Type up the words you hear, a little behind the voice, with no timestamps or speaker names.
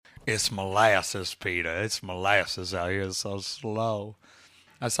It's molasses, Peter. It's molasses out here. It's so slow.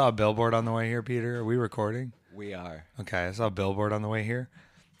 I saw a billboard on the way here, Peter. Are we recording? We are. Okay, I saw a billboard on the way here,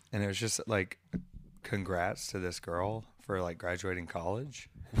 and it was just like, congrats to this girl for like graduating college.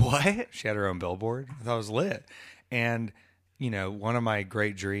 What? She had her own billboard. I thought it was lit. And, one of my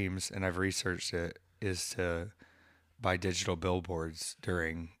great dreams, and I've researched it, is to buy digital billboards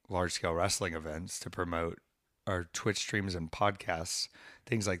during large scale wrestling events to promote our Twitch streams and podcasts,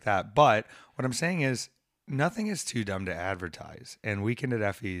 things like that. But what I'm saying is, nothing is too dumb to advertise. And Weekend at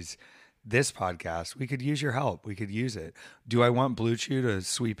Effie's, this podcast, we could use your help. We could use it. Do I want Blue Chew to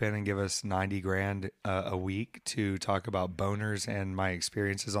sweep in and give us 90 grand a week to talk about boners and my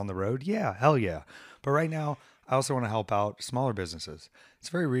experiences on the road? Yeah, hell yeah. But right now, I also want to help out smaller businesses. It's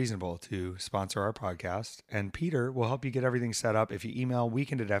very reasonable to sponsor our podcast, and Peter will help you get everything set up if you email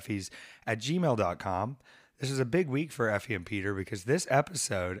weekendateffies@gmail.com. This is a big week for Effie and Peter because this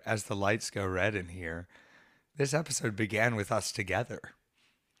episode, as the lights go red in here, this episode began with us together.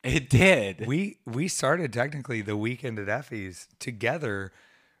 It did. We started technically the Weekend at Effie's together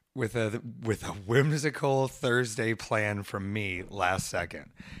with a whimsical Thursday plan from me last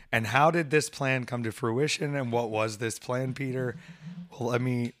second. And how did this plan come to fruition? And what was this plan, Peter? Well, let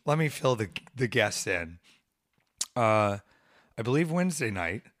me fill the guests in. I believe Wednesday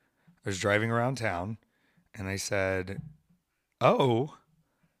night, I was driving around town, and I said, "Oh,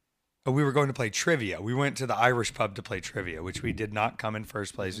 we were going to play trivia. We went to the Irish pub to play trivia, which we did not come in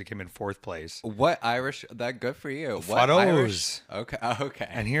first place. We came in fourth place. What Irish? That good for you. What Fuddos. Irish? Okay. Okay.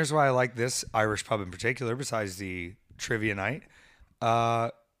 And here's why I like this Irish pub in particular, besides the trivia night.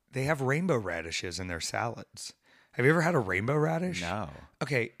 They have rainbow radishes in their salads. Have you ever had a rainbow radish? No.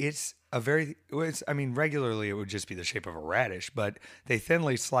 Okay, regularly it would just be the shape of a radish, but they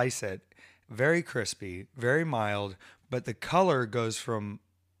thinly slice it, very crispy, very mild, but the color goes from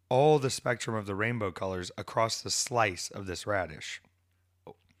all the spectrum of the rainbow colors across the slice of this radish.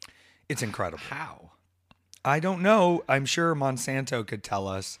 It's incredible. How? I don't know. I'm sure Monsanto could tell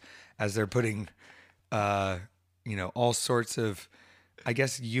us as they're putting, all sorts of, I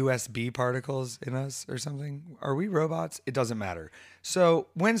guess, USB particles in us or something. Are we robots? It doesn't matter. So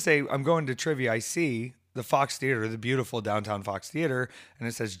Wednesday, I'm going to trivia. I see the Fox Theater, the beautiful downtown Fox Theater, and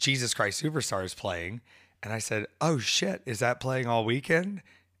it says Jesus Christ Superstar is playing. And I said, oh shit, is that playing all weekend?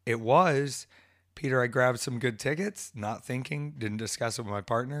 It was. Peter, I grabbed some good tickets, not thinking, didn't discuss it with my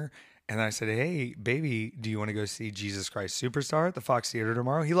partner. And I said, hey, baby, do you want to go see Jesus Christ Superstar at the Fox Theater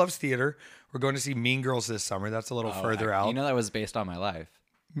tomorrow? He loves theater. We're going to see Mean Girls this summer. That's a little further out. You know that was based on my life.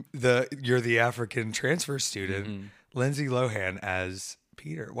 You're the African transfer student, Lindsay Lohan as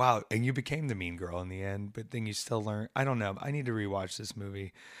Peter. Wow. And you became the mean girl in the end, but then you still learn. I don't know. I need to rewatch this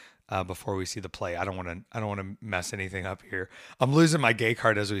movie. Before we see the play, I don't want to mess anything up here. I'm losing my gay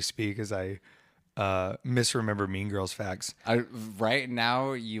card as we speak as I misremember Mean Girls facts. Right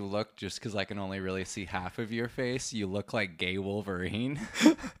now, you look, just because I can only really see half of your face, you look like gay Wolverine.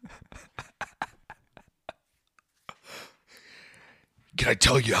 Can I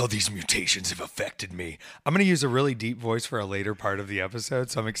tell you how these mutations have affected me? I'm going to use a really deep voice for a later part of the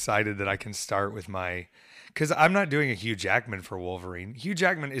episode, so I'm excited that I can start with because I'm not doing a Hugh Jackman for Wolverine. Hugh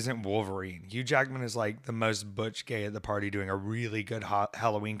Jackman isn't Wolverine. Hugh Jackman is like the most butch gay at the party doing a really good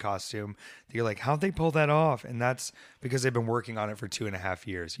Halloween costume. You're like, how'd they pull that off? And that's because they've been working on it for 2.5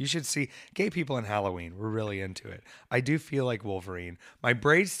 years. You should see gay people in Halloween. We're really into it. I do feel like Wolverine. My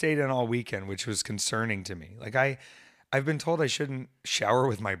braids stayed in all weekend, which was concerning to me. Like I've been told I shouldn't shower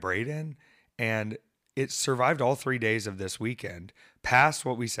with my braid in, and it survived all 3 days of this weekend, past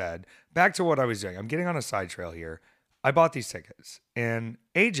what we said. Back to what I was doing. I'm getting on a side trail here. I bought these tickets, and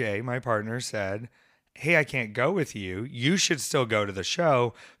AJ, my partner, said, hey, I can't go with you. You should still go to the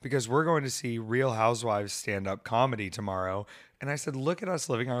show because we're going to see Real Housewives stand-up comedy tomorrow. And I said, look at us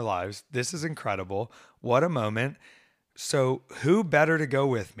living our lives. This is incredible. What a moment. So who better to go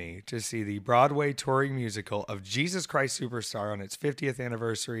with me to see the Broadway touring musical of Jesus Christ Superstar on its 50th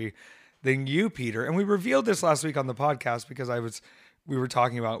anniversary than you, Peter? And we revealed this last week on the podcast because we were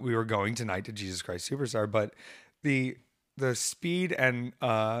talking about we were going tonight to Jesus Christ Superstar, but the speed and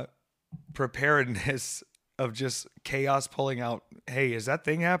preparedness of just chaos pulling out, hey, is that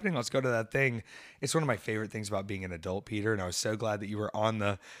thing happening? Let's go to that thing. It's one of my favorite things about being an adult, Peter, and I was so glad that you were on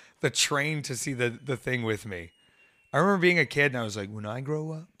the train to see the thing with me. I remember being a kid and I was like, when I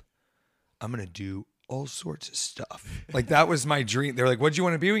grow up, I'm going to do all sorts of stuff. Like that was my dream. They're like, what do you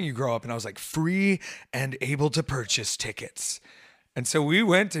want to be when you grow up? And I was like, free and able to purchase tickets. And so we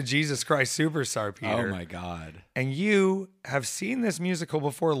went to Jesus Christ Superstar, Peter. Oh my God. And you have seen this musical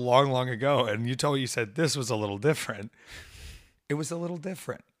before long, long ago. And you told me, you said this was a little different. It was a little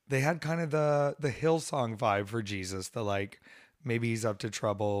different. they had kind of the Hillsong vibe for Jesus. The like, maybe he's up to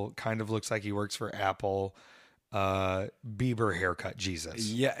trouble. Kind of looks like he works for Apple. Bieber haircut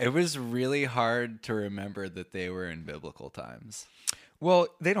Jesus. Yeah, it was really hard to remember that they were in biblical times. Well,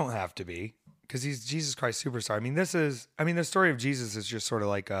 they don't have to be because he's Jesus Christ Superstar. The story of Jesus is just sort of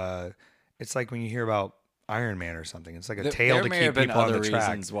like it's like when you hear about Iron Man or something. It's like a tale there to may keep have been people on other the track.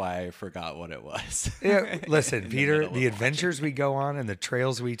 reasons why I forgot what it was. Yeah, listen, Peter, middle the of adventures we go on and the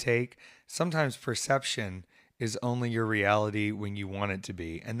trails we take, sometimes perception is only your reality when you want it to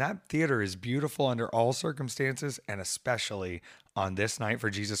be. And that theater is beautiful under all circumstances, and especially on this night for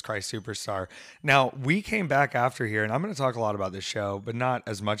Jesus Christ Superstar. Now, we came back after here, and I'm going to talk a lot about this show, but not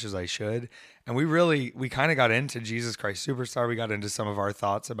as much as I should. And we kind of got into Jesus Christ Superstar. We got into some of our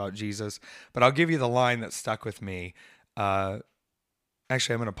thoughts about Jesus, but I'll give you the line that stuck with me.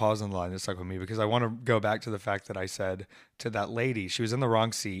 Actually, I'm going to pause on the line that stuck with me because I want to go back to the fact that I said to that lady, she was in the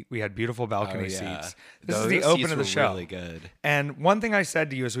wrong seat. We had beautiful balcony seats. This is the open of the show. Really good. And one thing I said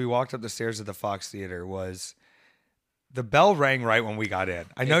to you as we walked up the stairs of the Fox Theater was the bell rang right when we got in.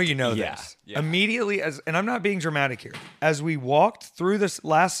 I know you know this. Yeah. Immediately, and I'm not being dramatic here, as we walked through this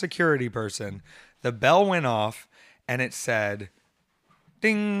last security person, the bell went off and it said,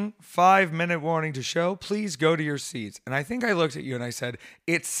 ding, 5-minute warning to show. Please go to your seats. And I think I looked at you and I said,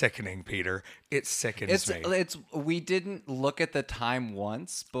 it's sickening, Peter. It sickens me. We didn't look at the time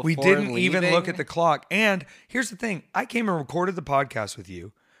once before We didn't even leaving. look at the clock. And here's the thing. I came and recorded the podcast with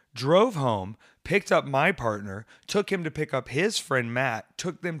you, drove home, picked up my partner, took him to pick up his friend Matt,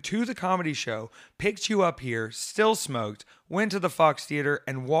 took them to the comedy show, picked you up here, still smoked, went to the Fox Theater,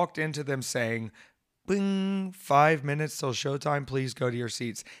 and walked into them saying, bing, 5 minutes till showtime. Please go to your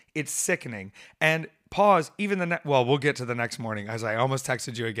seats. It's sickening. And pause, even we'll get to the next morning, as I almost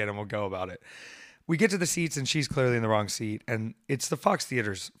texted you again and we'll go about it. We get to the seats and she's clearly in the wrong seat. And it's the Fox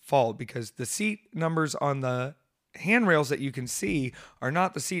Theater's fault because the seat numbers on the handrails that you can see are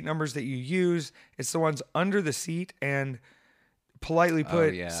not the seat numbers that you use. It's the ones under the seat. And politely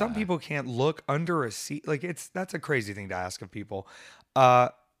put, some people can't look under a seat. Like that's a crazy thing to ask of people.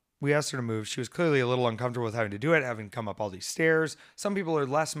 We asked her to move. She was clearly a little uncomfortable with having to do it, having come up all these stairs. Some people are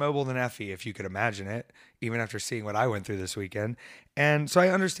less mobile than Effie, if you could imagine it, even after seeing what I went through this weekend. And so I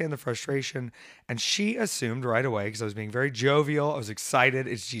understand the frustration. And she assumed right away, because I was being very jovial, I was excited,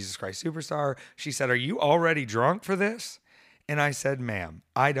 it's Jesus Christ Superstar. She said, are you already drunk for this? And I said, ma'am,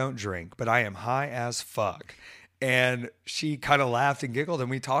 I don't drink, but I am high as fuck. And she kind of laughed and giggled, and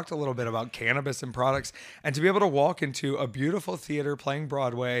we talked a little bit about cannabis and products. And to be able to walk into a beautiful theater playing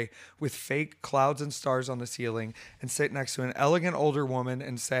Broadway with fake clouds and stars on the ceiling and sit next to an elegant older woman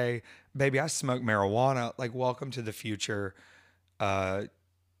and say, baby, I smoke marijuana, like, welcome to the future.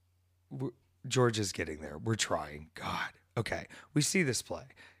 George is getting there. We're trying. God. Okay. We see this play.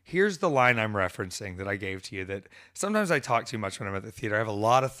 Here's the line I'm referencing that I gave to you that sometimes I talk too much when I'm at the theater. I have a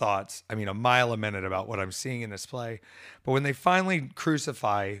lot of thoughts, a mile a minute about what I'm seeing in this play. But when they finally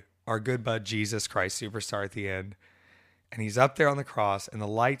crucify our good bud Jesus Christ Superstar at the end, and he's up there on the cross and the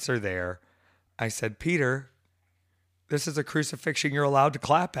lights are there, I said, Peter, this is a crucifixion you're allowed to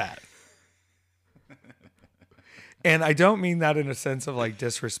clap at. And I don't mean that in a sense of like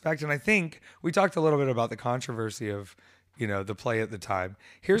disrespect. And I think we talked a little bit about the controversy of the play at the time.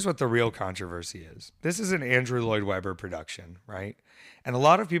 Here's what the real controversy is. This is an Andrew Lloyd Webber production, right? And a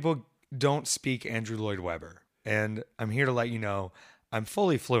lot of people don't speak Andrew Lloyd Webber. And I'm here to let you know I'm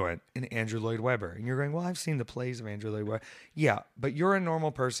fully fluent in Andrew Lloyd Webber. And you're going, well, I've seen the plays of Andrew Lloyd Webber. Yeah, but you're a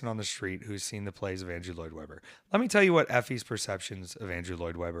normal person on the street who's seen the plays of Andrew Lloyd Webber. Let me tell you what Effie's perceptions of Andrew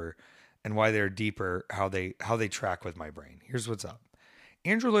Lloyd Webber and why they're deeper, how they track with my brain. Here's what's up.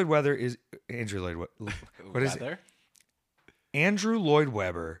 Andrew Lloyd Webber is Andrew Lloyd. What is it? Andrew Lloyd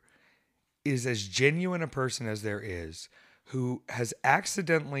Webber is as genuine a person as there is, who has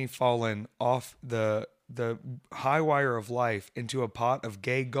accidentally fallen off the high wire of life into a pot of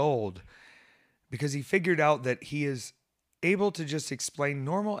gay gold because he figured out that he is able to just explain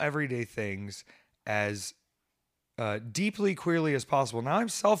normal everyday things as deeply queerly as possible. Now I'm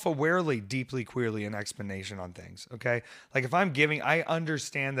self-awarely deeply queerly in explanation on things, okay? Like if I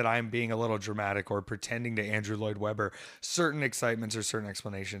understand that I'm being a little dramatic or pretending to Andrew Lloyd Webber certain excitements or certain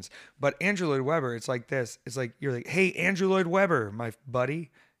explanations. But Andrew Lloyd Webber, it's like this. It's like, you're like, hey, Andrew Lloyd Webber, my buddy.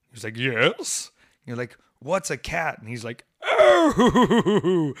 He's like, yes. You're like, what's a cat? And he's like,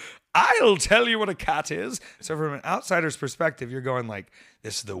 oh, I'll tell you what a cat is. So from an outsider's perspective, you're going like,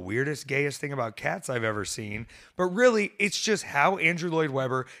 this is the weirdest, gayest thing about cats I've ever seen. But really, it's just how Andrew Lloyd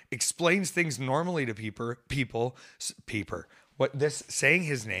Webber explains things normally to people. What this saying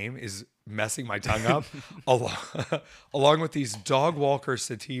his name is messing my tongue up, along, along with these Dog Walker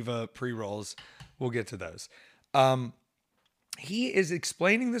sativa pre-rolls. We'll get to those. He is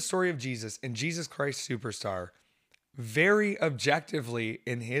explaining the story of Jesus and Jesus Christ Superstar very objectively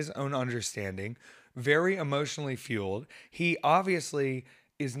in his own understanding, very emotionally fueled. He obviously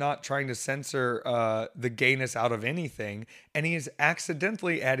is not trying to censor the gayness out of anything, and he is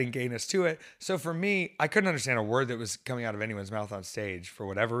accidentally adding gayness to it. So for me, I couldn't understand a word that was coming out of anyone's mouth on stage for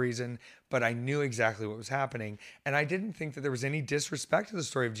whatever reason, but I knew exactly what was happening, and I didn't think that there was any disrespect to the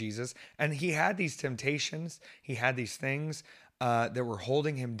story of Jesus. And he had these temptations, he had these things that were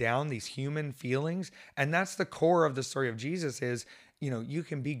holding him down, these human feelings, and that's the core of the story of Jesus. Is, you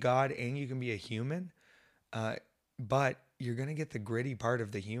can be God and you can be a human, but you're going to get the gritty part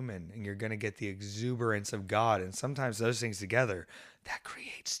of the human and you're going to get the exuberance of God. And sometimes those things together, that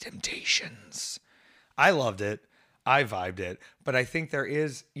creates temptations. I loved it. I vibed it. But I think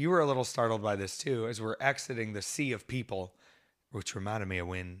you were a little startled by this too, as we're exiting the sea of people, which reminded me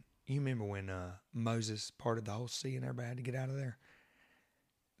of you remember when Moses parted the whole sea and everybody had to get out of there?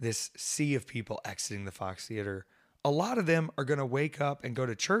 This sea of people exiting the Fox Theater. A lot of them are going to wake up and go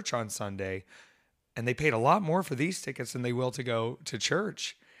to church on Sunday, and they paid a lot more for these tickets than they will to go to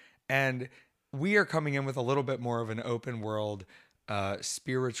church. And we are coming in with a little bit more of an open world,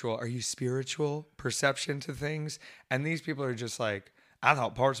 spiritual perception to things. And these people are just like, I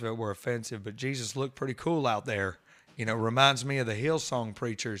thought parts of it were offensive, but Jesus looked pretty cool out there. Reminds me of the Hillsong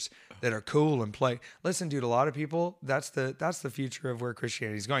preachers that are cool and play. Listen, dude, a lot of people, that's the future of where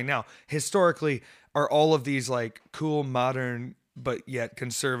Christianity is going. Now, historically, are all of these like cool, modern, but yet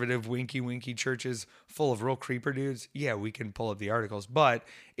conservative, winky churches full of real creeper dudes? Yeah, we can pull up the articles. But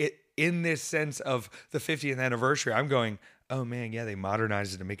in this sense of the 50th anniversary, I'm going, oh man, yeah, they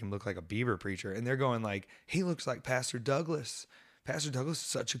modernized it to make him look like a Bieber preacher. And they're going like, he looks like Pastor Douglas. Pastor Douglas is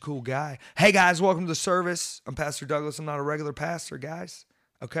such a cool guy. Hey guys, welcome to the service. I'm Pastor Douglas. I'm not a regular pastor, guys.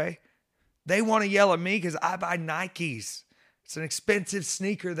 Okay? They want to yell at me because I buy Nikes. It's an expensive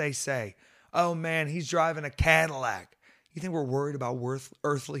sneaker, they say. Oh man, he's driving a Cadillac. You think we're worried about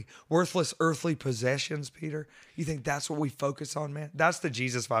worthless earthly possessions, Peter? You think that's what we focus on, man? That's the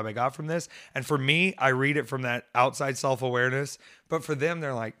Jesus vibe I got from this. And for me, I read it from that outside self-awareness. But for them,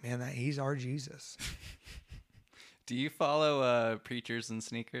 they're like, man, he's our Jesus. Do you follow preachers and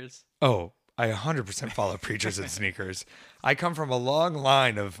sneakers? Oh, I 100% follow preachers and sneakers. I come from a long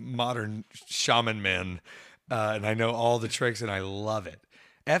line of modern shaman men, and I know all the tricks, and I love it.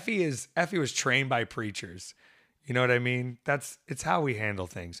 Effie was trained by preachers. You know what I mean? It's how we handle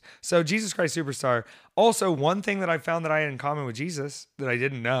things. So Jesus Christ Superstar. Also, one thing that I found that I had in common with Jesus that I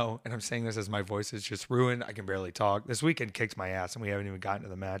didn't know, and I'm saying this as my voice is just ruined. I can barely talk. This weekend kicked my ass, and we haven't even gotten to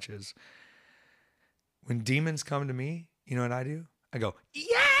the matches. When demons come to me, you know what I do? I go,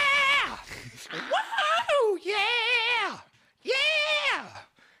 yeah! Whoa! Yeah! Yeah!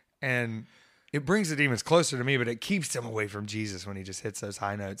 And it brings the demons closer to me, but it keeps them away from Jesus when he just hits those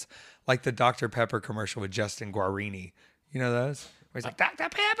high notes. Like the Dr. Pepper commercial with Justin Guarini. You know those? Where he's like, Dr.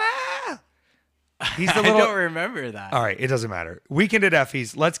 Pepper! He's the little... I don't remember that. All right, it doesn't matter. Weekend at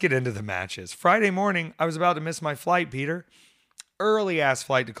Effie's. Let's get into the matches. Friday morning, I was about to miss my flight, Peter. Early-ass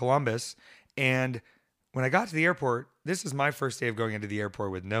flight to Columbus. And when I got to the airport, this is my first day of going into the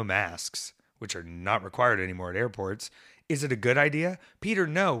airport with no masks, which are not required anymore at airports. Is it a good idea? Peter,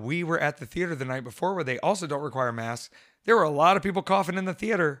 no. We were at the theater the night before where they also don't require masks. There were a lot of people coughing in the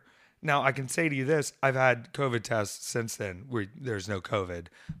theater. Now, I can say to you this. I've had COVID tests since then where there's no COVID,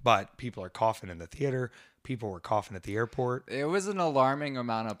 but people are coughing in the theater. People were coughing at the airport. It was an alarming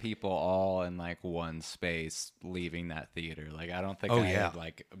amount of people all in like one space leaving that theater. Like, I don't think had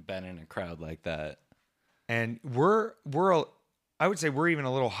like been in a crowd like that. And I would say we're even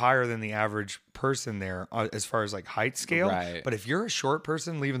a little higher than the average person there as far as like height scale. Right. But if you're a short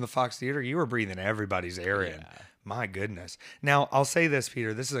person leaving the Fox Theater, you were breathing everybody's air in. My goodness. Now, I'll say this,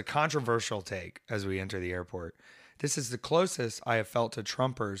 Peter. This is a controversial take as we enter the airport. This is the closest I have felt to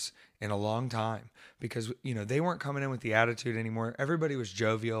Trumpers in a long time because, they weren't coming in with the attitude anymore. Everybody was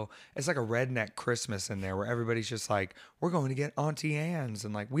jovial. It's like a redneck Christmas in there where everybody's just like, we're going to get Auntie Anne's.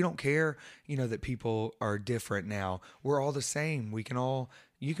 And like, we don't care, that people are different now. We're all the same.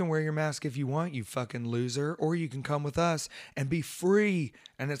 You can wear your mask if you want, you fucking loser, or you can come with us and be free.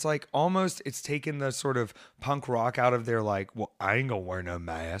 And it's like almost it's taken the sort of punk rock out of their like, well, I ain't gonna wear no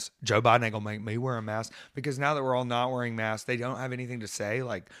mask. Joe Biden ain't gonna make me wear a mask. Because now that we're all not wearing masks, they don't have anything to say.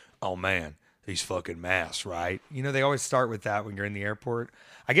 Like, oh man, these fucking masks, right? They always start with that when you're in the airport.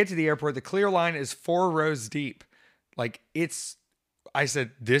 I get to the airport, the clear line is 4 rows deep. Like I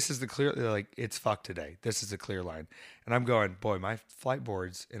said, this is the clear, they're like, it's fucked today. This is the clear line. And I'm going, boy, my flight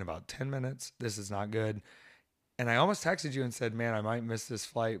board's in about 10 minutes. This is not good. And I almost texted you and said, man, I might miss this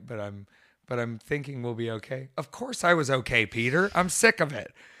flight, but I'm thinking we'll be okay. Of course I was okay, Peter. I'm sick of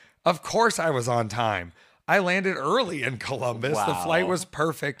it. Of course I was on time. I landed early in Columbus. Wow. The flight was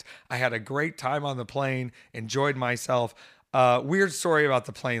perfect. I had a great time on the plane, enjoyed myself. Weird story about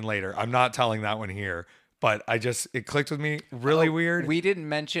the plane later. I'm not telling that one here, but it clicked with me. Really weird. We didn't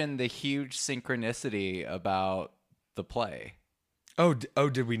mention the huge synchronicity about the play. Oh,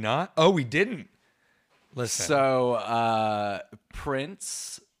 did we not? Oh, we didn't. Listen. So,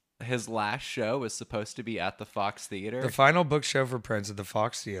 Prince, his last show was supposed to be at the Fox Theater. The final book show for Prince at the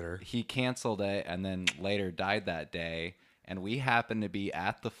Fox Theater. He canceled it and then later died that day. And we happened to be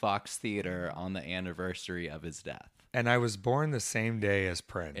at the Fox Theater on the anniversary of his death. And I was born the same day as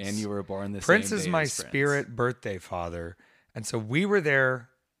Prince. And you were born the same day Prince is my spirit birthday father. And so we were there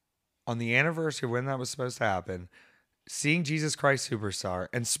on the anniversary when that was supposed to happen, seeing Jesus Christ Superstar.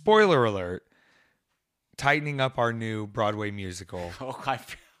 And spoiler alert, tightening up our new Broadway musical.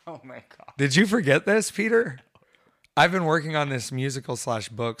 Oh my God. Did you forget this, Peter? I've been working on this musical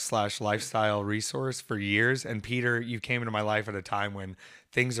 /book/lifestyle resource for years. And Peter, you came into my life at a time when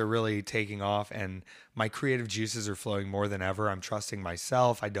things are really taking off and my creative juices are flowing more than ever. I'm trusting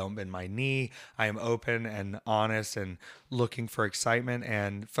myself. I don't bend my knee. I am open and honest and looking for excitement.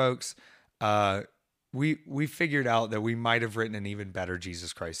 And folks, we figured out that we might have written an even better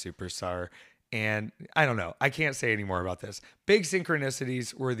Jesus Christ Superstar. And I don't know. I can't say any more about this. Big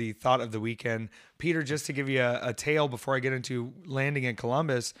synchronicities were the thought of the weekend. Peter, just to give you a tale before I get into landing in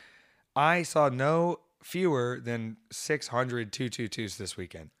Columbus, I saw no fewer than 600 222s this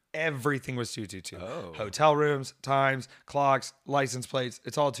weekend. Everything was 222. Oh. Hotel rooms, times, clocks, license plates.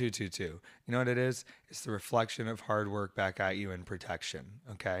 It's all 222. You know what it is? It's the reflection of hard work back at you and protection.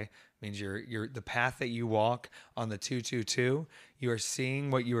 Okay? It means you're the path that you walk on the 222. You are seeing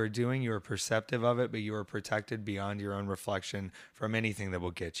what you are doing. You are perceptive of it, but you are protected beyond your own reflection from anything that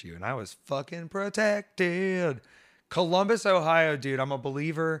will get you. And I was fucking protected. Columbus, Ohio, dude. I'm a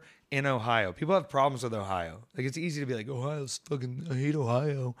believer in Ohio. People have problems with Ohio. Like, it's easy to be like, Ohio's fucking, I hate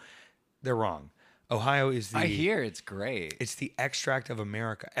Ohio. They're wrong. Ohio is I hear it's great. It's the extract of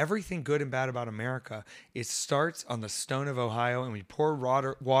America. Everything good and bad about America, it starts on the stone of Ohio, and we pour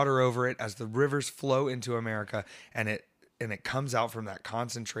water over it as the rivers flow into America, and it comes out from that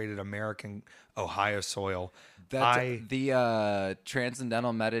concentrated American Ohio soil. The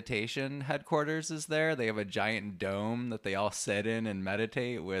Transcendental Meditation headquarters is there. They have a giant dome that they all sit in and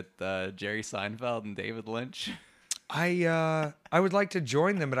meditate with Jerry Seinfeld and David Lynch. I would like to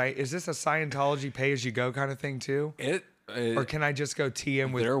join them, but is this a Scientology pay-as-you-go kind of thing too? Or can I just go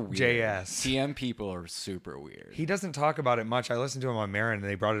TM with JS? TM people are super weird. He doesn't talk about it much. I listened to him on Marin, and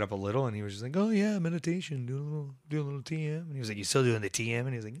they brought it up a little, and he was just like, "Oh yeah, meditation, do a little TM." And he was like, "You still doing the TM?" And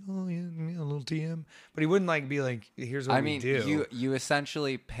he was like, "Oh yeah, a little TM." But he wouldn't be like, "Here's what we do." You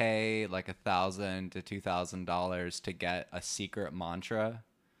essentially pay like $1,000 to $2,000 to get a secret mantra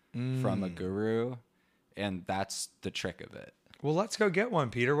from a guru, and that's the trick of it. Well, let's go get one,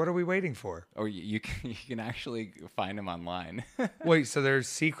 Peter. What are we waiting for? Or you can actually find them online. Wait, so they're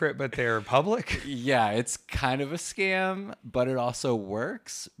secret, but they're public? Yeah, it's kind of a scam, but it also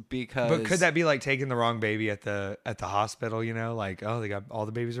works because. But could that be like taking the wrong baby at the hospital? You know, like, oh, they got all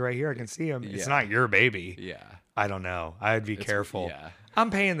the babies right here. I can see them. Yeah. It's not your baby. Yeah. I don't know. I'd be careful. Yeah. I'm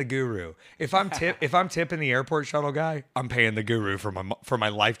paying the guru. If I'm tipping the airport shuttle guy, I'm paying the guru for my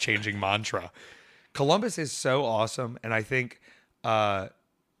life-changing mantra. Columbus is so awesome, and I think I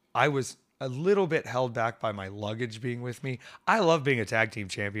was a little bit held back by my luggage being with me. I love being a tag team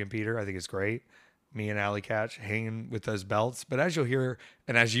champion, Peter. I think it's great. Me and Allie Catch hanging with those belts. But as you'll hear,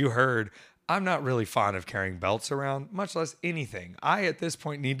 and as you heard, I'm not really fond of carrying belts around, much less anything. I, at this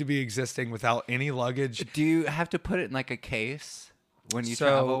point, need to be existing without any luggage. Do you have to put it in like a case when you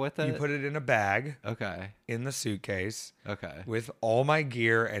travel with it? You put it in a bag. Okay. In the suitcase. Okay. With all my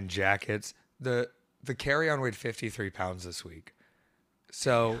gear and jackets. The carry-on weighed 53 pounds this week.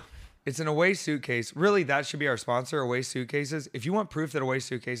 So it's an Away suitcase. Really, that should be our sponsor, Away Suitcases. If you want proof that Away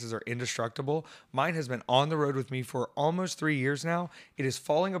Suitcases are indestructible, mine has been on the road with me for almost 3 years now. It is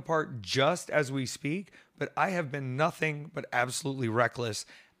falling apart just as we speak, but I have been nothing but absolutely reckless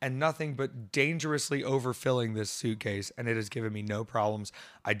and nothing but dangerously overfilling this suitcase, and it has given me no problems.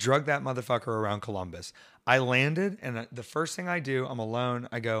 I drug that motherfucker around Columbus. I landed, and the first thing I do, I'm alone.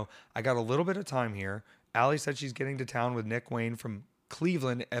 I go, I got a little bit of time here. Allie said she's getting to town with Nick Wayne from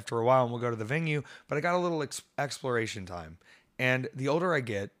Cleveland after a while, and we'll go to the venue, but I got a little exploration time. And the older I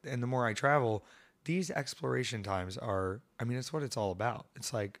get and the more I travel, these exploration times are, I mean, it's what it's all about.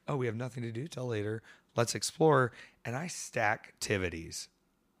 It's like, oh, we have nothing to do till later. Let's explore. And I stack activities.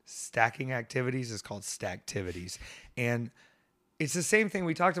 Stacking activities is called stacktivities. And it's the same thing.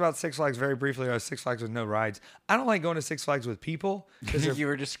 We talked about Six Flags very briefly. Six Flags with no rides. I don't like going to Six Flags with people. You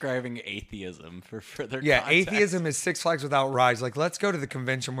were describing atheism for further Yeah, context. atheism is Six Flags without rides. Like, let's go to the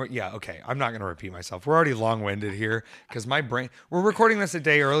convention where, yeah, okay, I'm not going to repeat myself. We're already long-winded here because my brain, we're recording this a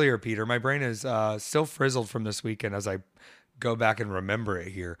day earlier, Peter. My brain is still frizzled from this weekend as I go back and remember it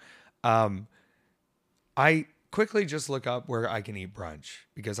here. I quickly just look up where I can eat brunch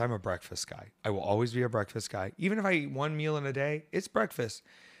because I'm a breakfast guy. I will always be a breakfast guy. Even if I eat one meal in a day, it's breakfast.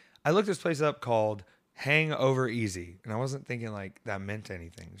 I looked this place up called Hangover Easy, and I wasn't thinking like that meant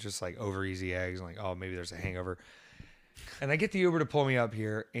anything. It's just like over easy eggs, and like, oh, maybe there's a hangover. And I get the Uber to pull me up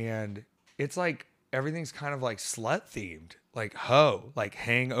here, and it's like everything's kind of like slut themed, like ho, like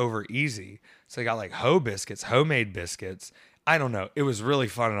hangover easy. So they got like ho biscuits, homemade biscuits. I don't know. It was really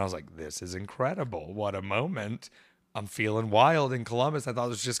fun. And I was like, this is incredible. What a moment. I'm feeling wild in Columbus. I thought it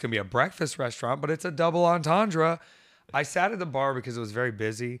was just going to be a breakfast restaurant, but it's a double entendre. I sat at the bar because it was very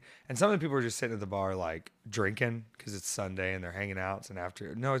busy. And some of the people were just sitting at the bar, like drinking because it's Sunday and they're hanging out. It's an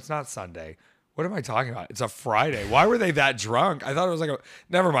after. No, it's not Sunday. What am I talking about? It's a Friday. Why were they that drunk? I thought it was like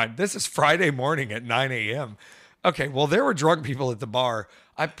never mind. This is Friday morning at 9 a.m. Okay. Well, there were drunk people at the bar.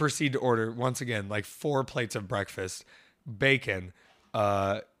 I proceed to order once again, like 4 plates of breakfast. Bacon.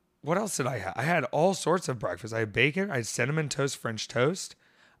 What else did I have? I had all sorts of breakfast. I had bacon. I had cinnamon toast French toast.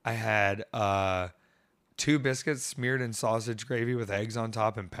 I had 2 biscuits smeared in sausage gravy with eggs on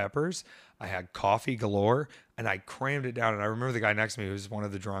top and peppers. I had coffee galore, and I crammed it down. And I remember the guy next to me, who was one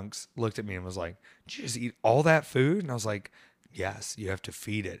of the drunks, looked at me and was like, "Did you just eat all that food?" And I was like, "Yes, you have to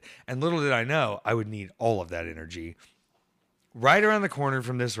feed it." And little did I know I would need all of that energy. Right around the corner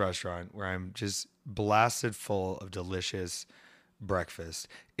from this restaurant, where I'm just blasted full of delicious breakfast,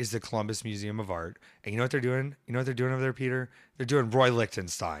 is the Columbus Museum of Art. And you know what they're doing? You know what they're doing over there, Peter? They're doing Roy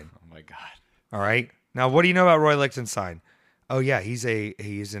Lichtenstein. Oh my God. All right. Now, what do you know about Roy Lichtenstein? Oh yeah, he's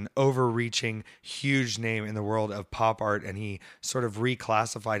an overreaching, huge name in the world of pop art, and he sort of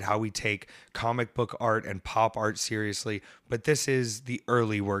reclassified how we take comic book art and pop art seriously. But this is the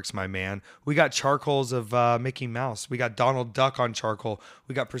early works, my man. We got charcoals of Mickey Mouse. We got Donald Duck on charcoal.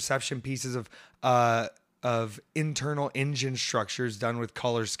 We got perception pieces of internal engine structures done with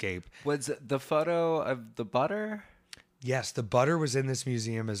Colorscape. Was the photo of the butter? Yes, the butter was in this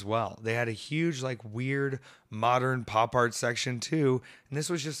museum as well. They had a huge, like, weird modern pop art section too, and this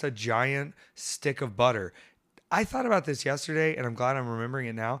was just a giant stick of butter. I thought about this yesterday, and I'm glad I'm remembering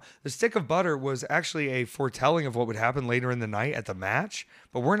it now. The stick of butter was actually a foretelling of what would happen later in the night at the match,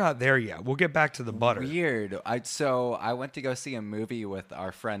 but we're not there yet. We'll get back to the butter. Weird. So I went to go see a movie with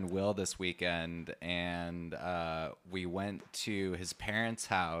our friend Will this weekend, and we went to his parents'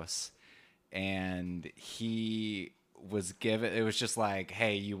 house, and he was given, it was just like,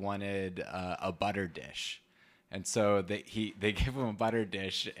 hey, you wanted a butter dish. And so they give him a butter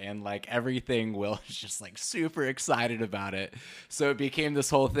dish, and like everything, Will is just like super excited about it. So it became this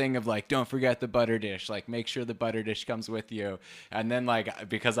whole thing of like, don't forget the butter dish, like make sure the butter dish comes with you. And then like,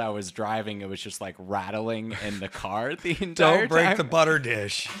 because I was driving, it was just like rattling in the car the entire Don't break time. the butter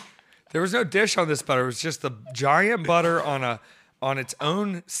dish. There was no dish on this butter. It was just the giant butter on its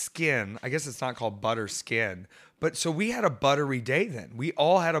own skin. I guess it's not called butter skin. But so we had a buttery day then. We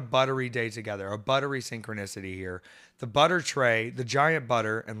all had a buttery day together, a buttery synchronicity here. The butter tray, the giant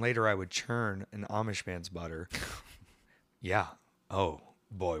butter, and later I would churn an Amish man's butter. Yeah. Oh,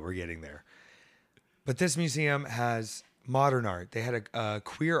 boy, we're getting there. But this museum has modern art. They had a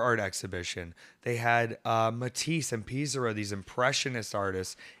queer art exhibition. They had Matisse and Pissarro, these impressionist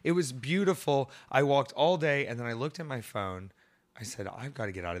artists. It was beautiful. I walked all day, and then I looked at my phone. I said, I've got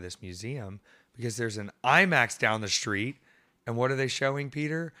to get out of this museum because there's an IMAX down the street. And what are they showing,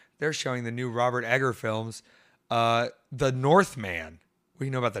 Peter? They're showing the new Robert Egger films, The Northman. What do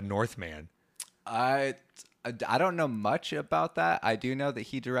you know about The Northman? I don't know much about that. I do know that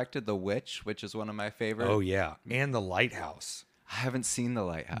he directed The Witch, which is one of my favorites. Oh, yeah. And The Lighthouse. I haven't seen The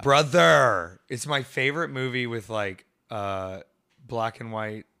Lighthouse. Brother. It's my favorite movie with like black and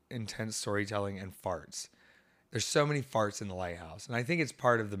white, intense storytelling and farts. There's so many farts in The Lighthouse. And I think it's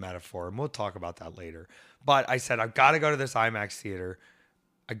part of the metaphor. And we'll talk about that later. But I said, I've got to go to this IMAX theater.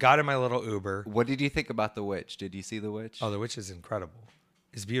 I got in my little Uber. What did you think about The Witch? Did you see The Witch? Oh, The Witch is incredible.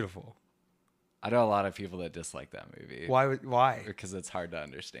 It's beautiful. I know a lot of people that dislike that movie. Why? Because it's hard to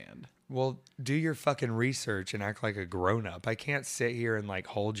understand. Well, do your fucking research and act like a grown-up. I can't sit here and like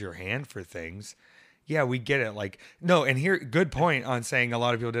hold your hand for things. yeah, we get it. Like, no, and here, good point on saying a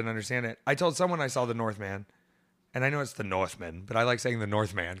lot of people didn't understand it. I told someone I saw The Northman, and I know it's The Northman, but I like saying The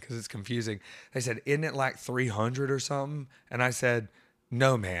Northman because it's confusing. They said, isn't it like 300 or something? And I said,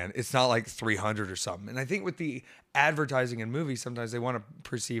 no, man, it's not like 300 or something. And I think with the advertising in movies, sometimes they want to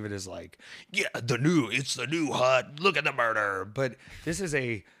perceive it as like, yeah, it's the new hut. Look at the murder. But this is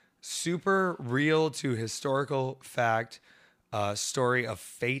a super real to historical fact story of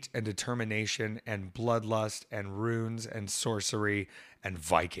fate and determination and bloodlust and runes and sorcery and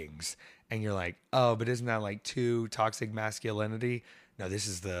Vikings. And you're like, oh, but isn't that like too toxic masculinity? No, this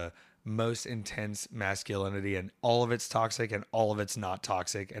is the most intense masculinity, and all of it's toxic and all of it's not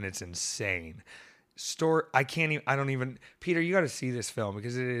toxic, and it's insane. I don't even, Peter, you got to see this film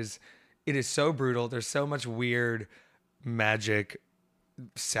because it is so brutal. There's so much weird magic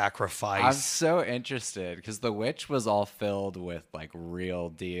sacrifice. I'm so interested because The Witch was all filled with like real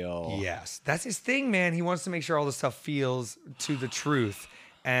deal. Yes, that's his thing, man. He wants to make sure all the stuff feels to the truth,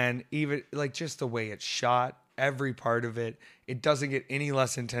 and even like just the way it's shot, every part of it, it doesn't get any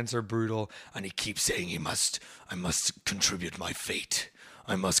less intense or brutal. And he keeps saying, I must contribute my fate.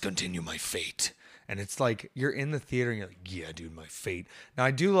 I must continue my fate. And it's like you're in the theater and you're like, yeah, dude, my fate. Now,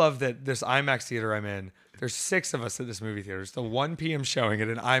 I do love that this IMAX theater I'm in, there's 6 of us at this movie theater. It's the 1 p.m. showing at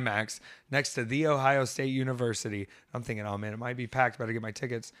an IMAX next to The Ohio State University. I'm thinking, oh, man, it might be packed. Better get my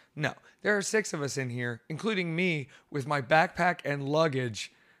tickets. No, there are 6 of us in here, including me with my backpack and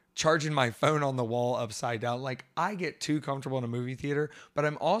luggage, charging my phone on the wall upside down. Like, I get too comfortable in a movie theater, but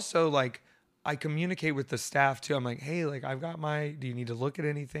I'm also like, I communicate with the staff too. I'm like, hey, like, do you need to look at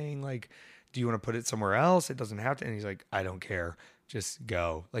anything? Like, do you want to put it somewhere else? It doesn't have to. And he's like, I don't care. Just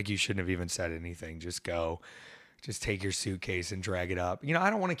go. Like, you shouldn't have even said anything. Just go. Just take your suitcase and drag it up. I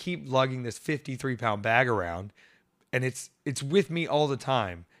don't want to keep lugging this 53-pound bag around. And it's with me all the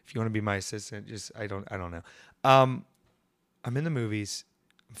time. If you want to be my assistant, I don't know. I'm in the movies.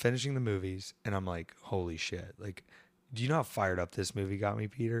 I'm finishing the movies. And I'm like, holy shit. Like, do you know how fired up this movie got me,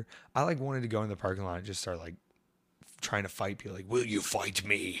 Peter? I like wanted to go in the parking lot and just start like trying to fight people. Like, will you fight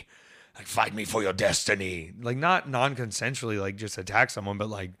me? Like, fight me for your destiny. Like, not non-consensually, like, just attack someone, but,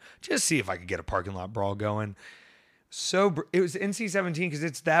 like, just see if I could get a parking lot brawl going. It was NC-17 because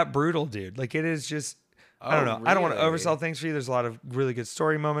it's that brutal, dude. Like, it is just, I don't know. Really? I don't want to oversell things for you. There's a lot of really good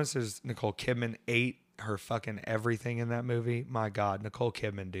story moments. There's Nicole Kidman ate her fucking everything in that movie. My God, Nicole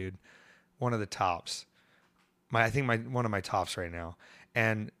Kidman, dude. One of the tops. One of my tops right now.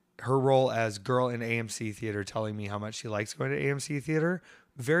 And her role as girl in AMC theater telling me how much she likes going to AMC theater,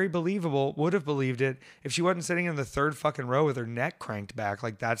 very believable. Would have believed it if she wasn't sitting in the 3rd fucking row with her neck cranked back.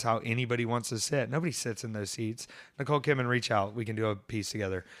 Like, that's how anybody wants to sit. Nobody sits in those seats. Nicole Kidman, reach out. We can do a piece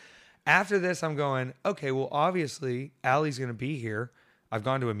together. After this, I'm going, okay, well, obviously, Allie's going to be here. I've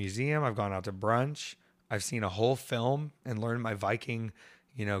gone to a museum. I've gone out to brunch. I've seen a whole film and learned my Viking,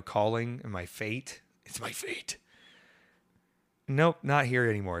 calling and my fate. It's my fate. Nope, not here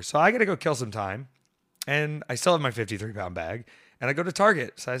anymore. So I got to go kill some time. And I still have my 53-pound bag. And I go to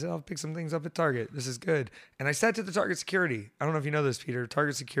Target. So I said, I'll pick some things up at Target. This is good. And I said to the Target security, I don't know if you know this, Peter,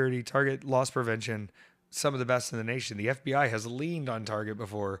 Target security, Target loss prevention, some of the best in the nation. The FBI has leaned on Target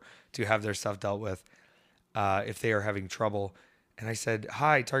before to have their stuff dealt with if they are having trouble. And I said,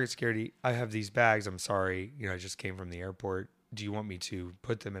 hi, Target security, I have these bags. I'm sorry. I just came from the airport. Do you want me to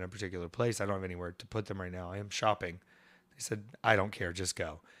put them in a particular place? I don't have anywhere to put them right now. I am shopping. They said, I don't care. Just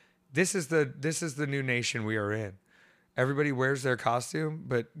go. This is the new nation we are in. Everybody wears their costume,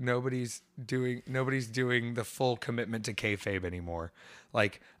 but nobody's doing the full commitment to kayfabe anymore.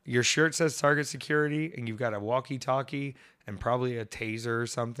 Like, your shirt says Target security, and you've got a walkie-talkie and probably a taser or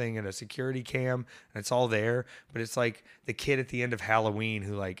something and a security cam, and it's all there. But it's like the kid at the end of Halloween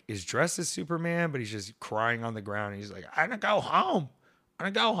who like is dressed as Superman, but he's just crying on the ground. And he's like, I'm gonna go home.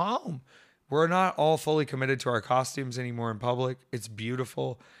 I'm gonna go home. We're not all fully committed to our costumes anymore in public. It's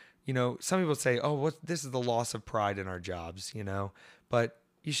beautiful. Some people say, oh, this is the loss of pride in our jobs, but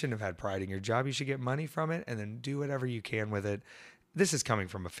you shouldn't have had pride in your job. You should get money from it and then do whatever you can with it. This is coming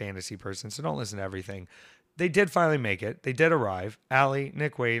from a fantasy person, so don't listen to everything. They did finally make it. They did arrive. Allie,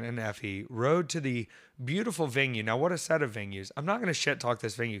 Nick Wayne, and Effie rode to the beautiful venue. Now, what a set of venues. I'm not going to shit talk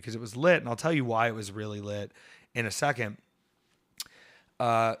this venue because it was lit, and I'll tell you why it was really lit in a second.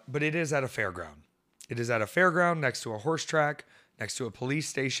 But it is at a fairground. It is at a fairground next to a horse track, next to a police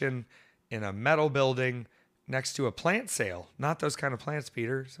station, in a metal building, next to a plant sale. Not those kind of plants,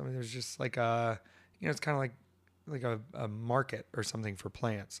 Peter. There's just like it's kind of like a market or something for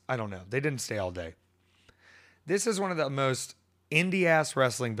plants. I don't know. They didn't stay all day. This is one of the most indie-ass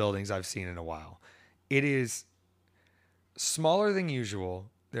wrestling buildings I've seen in a while. It is smaller than usual.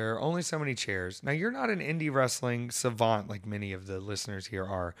 There are only so many chairs. Now, you're not an indie wrestling savant like many of the listeners here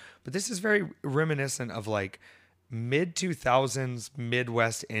are, but this is very reminiscent of like mid 2000s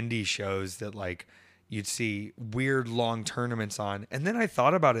Midwest indie shows that like you'd see weird long tournaments on. And then I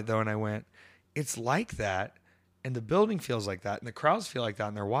thought about it though, and I went, it's like that. And the building feels like that, and the crowds feel like that,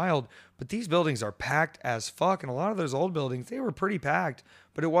 and they're wild. But these buildings are packed as fuck, and a lot of those old buildings, they were pretty packed,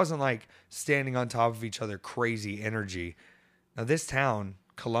 but it wasn't like standing on top of each other, crazy energy. Now, this town,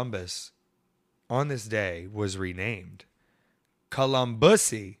 Columbus, on this day was renamed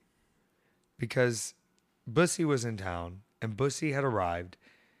Columbussy because Bussy was in town, and Bussy had arrived,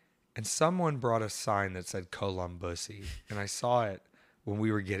 and someone brought a sign that said Columbussy, and I saw it when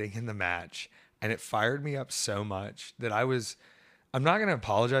we were getting in the match. And it fired me up so much that I'm not going to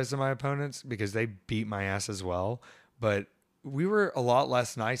apologize to my opponents because they beat my ass as well. But we were a lot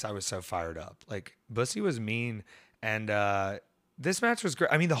less nice. I was so fired up. Like, Bussy was mean. And this match was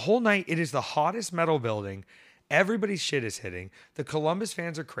great. I mean, the whole night, it is the hottest metal building. Everybody's shit is hitting. The Columbus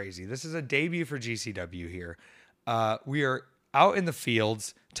fans are crazy. This is a debut for GCW here. We are out in the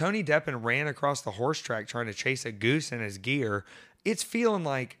fields. Tony Deppen ran across the horse track trying to chase a goose in his gear. It's feeling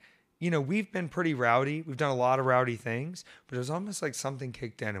like, you know, we've been pretty rowdy. We've done a lot of rowdy things, but it was almost like something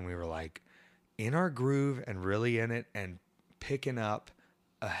kicked in and we were like in our groove and really in it and picking up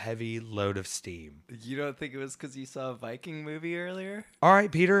a heavy load of steam. You don't think it was because you saw a Viking movie earlier? All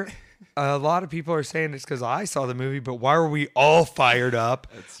right, Peter. A lot of people are saying it's because I saw the movie, but why were we all fired up?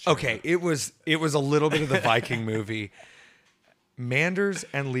 That's true. Okay, it was a little bit of the Viking movie. Manders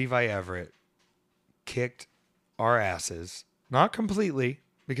and Levi Everett kicked our asses. Not completely,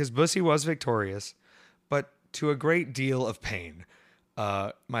 because Bussy was victorious, but to a great deal of pain.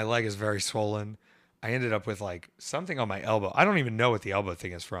 My leg is very swollen. I ended up with like something on my elbow. I don't even know what the elbow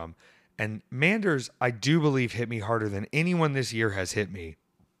thing is from. And Manders, I do believe, hit me harder than anyone this year has hit me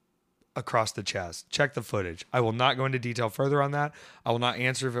across the chest. Check the footage. I will not go into detail further on that. I will not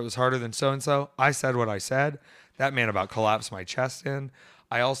answer if it was harder than so-and-so. I said what I said. That man about collapsed my chest in.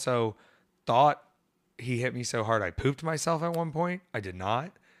 I also thought he hit me so hard I pooped myself at one point. I did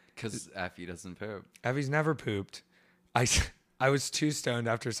not. Because Effie doesn't poop. Effie's never pooped. I was too stoned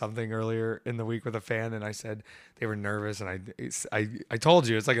after something earlier in the week with a fan, and I said they were nervous, and I told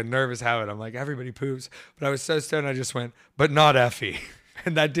you it's like a nervous habit. I'm like, everybody poops, but I was so stoned I just went, but not Effie,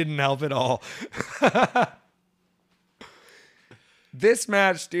 and that didn't help at all. This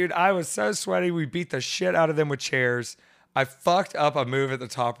match, dude, I was so sweaty. We beat the shit out of them with chairs. I fucked up a move at the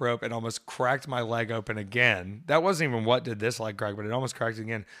top rope and almost cracked my leg open again. That wasn't even what did this leg crack, but it almost cracked it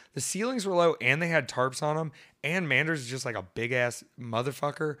again. The ceilings were low and they had tarps on them. And Manders is just like a big ass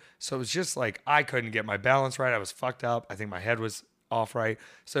motherfucker. So it was just like I couldn't get my balance right. I was fucked up. I think my head was off right.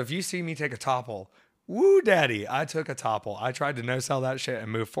 So if you see me take a topple, woo daddy, I took a topple. I tried to no-sell that shit and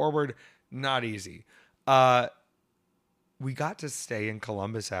move forward. Not easy. We got to stay in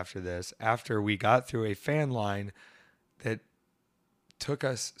Columbus after this, after we got through a fan line that took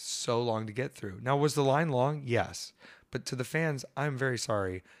us so long to get through. Now, was the line long? Yes. But to the fans, I'm very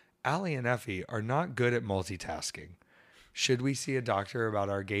sorry. Allie and Effie are not good at multitasking. Should we see a doctor about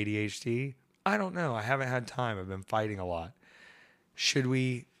our ADHD? I don't know. I haven't had time. I've been fighting a lot. Should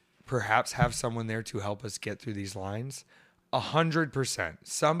we perhaps have someone there to help us get through these lines? 100%.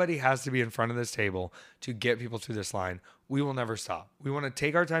 Somebody has to be in front of this table to get people through this line. We will never stop. We want to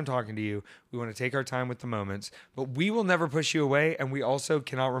take our time talking to you. We want to take our time with the moments, but we will never push you away. And we also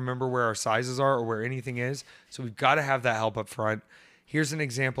cannot remember where our sizes are or where anything is. So we've got to have that help up front. Here's an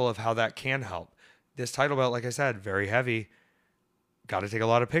example of how that can help. This title belt, like I said, very heavy. Got to take a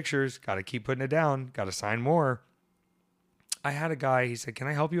lot of pictures. Got to keep putting it down. Got to sign more. I had a guy, he said, "Can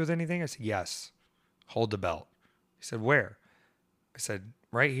I help you with anything?" I said, "Yes." "Hold the belt." He said, "Where?" I said,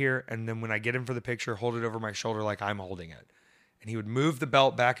 "Right here." And then when I get in for the picture, hold it over my shoulder like I'm holding it. And he would move the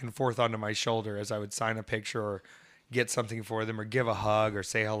belt back and forth onto my shoulder as I would sign a picture or get something for them or give a hug or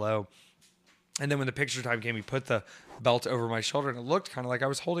say hello. And then when the picture time came, he put the belt over my shoulder and it looked kind of like I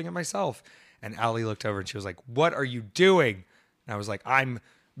was holding it myself. And Allie looked over and she was like, "What are you doing?" And I was like, "I'm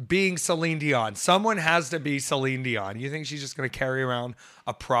being Celine Dion. Someone has to be Celine Dion. You think she's just going to carry around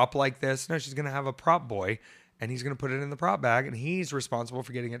a prop like this? No, she's going to have a prop boy. And he's going to put it in the prop bag, and he's responsible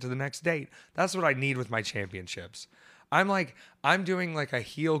for getting it to the next date." That's what I need with my championships. I'm doing like a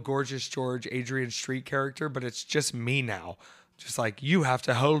heel Gorgeous George Adrian Street character, but it's just me now. Just like, you have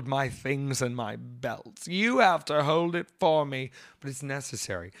to hold my things and my belts. You have to hold it for me. But it's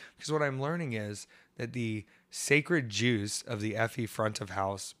necessary. Because what I'm learning is that the sacred juice of the Effie front of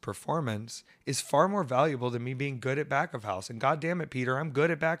house performance is far more valuable than me being good at back of house. And God damn it, Peter, I'm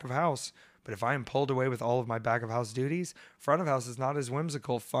good at back of house. But if I am pulled away with all of my back of house duties, front of house is not as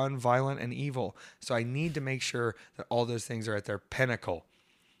whimsical, fun, violent, and evil. So I need to make sure that all those things are at their pinnacle.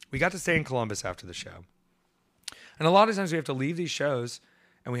 We got to stay in Columbus after the show. And a lot of times we have to leave these shows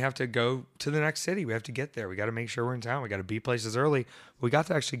and we have to go to the next city. We have to get there. We got to make sure we're in town. We got to be places early. We got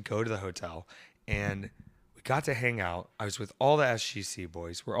to actually go to the hotel and we got to hang out. I was with all the SGC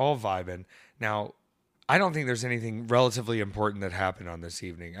boys. We're all vibing. Now, I don't think there's anything relatively important that happened on this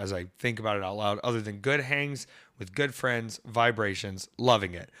evening as I think about it out loud, other than good hangs with good friends, vibrations,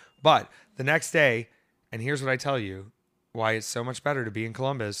 loving it. But the next day, and here's what I tell you, why it's so much better to be in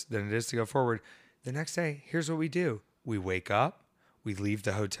Columbus than it is to go forward. The next day, here's what we do. We wake up, we leave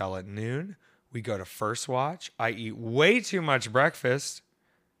the hotel at noon, we go to First Watch. I eat way too much breakfast.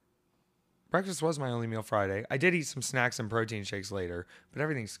 Breakfast was my only meal Friday. I did eat some snacks and protein shakes later, but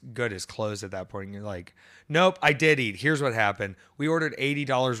everything's good is closed at that point. And you're like, nope, I did eat. Here's what happened. We ordered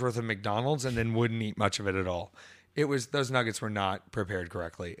 $80 worth of McDonald's and then wouldn't eat much of it at all. Those nuggets were not prepared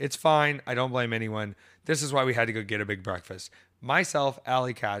correctly. It's fine. I don't blame anyone. This is why we had to go get a big breakfast. Myself,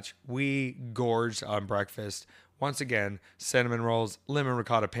 Allie Catch, we gorged on breakfast. Once again, cinnamon rolls, lemon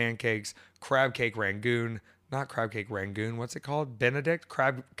ricotta pancakes, crab cake Rangoon. Not crab cake Rangoon. What's it called? Benedict?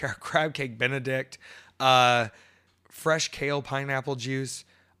 Crab cake Benedict. Fresh kale pineapple juice.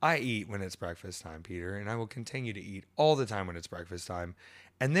 I eat when it's breakfast time, Peter, and I will continue to eat all the time when it's breakfast time.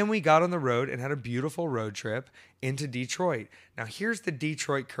 And then we got on the road and had a beautiful road trip into Detroit. Now, here's the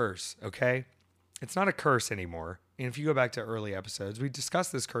Detroit curse, okay? It's not a curse anymore. And if you go back to early episodes, we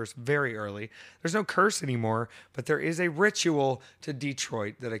discussed this curse very early. There's no curse anymore, but there is a ritual to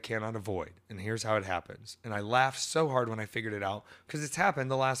Detroit that I cannot avoid. And here's how it happens. And I laughed so hard when I figured it out because it's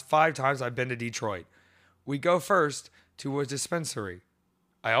happened the last 5 times I've been to Detroit. We go first to a dispensary.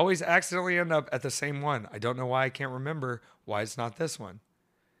 I always accidentally end up at the same one. I don't know why. I can't remember why it's not this one.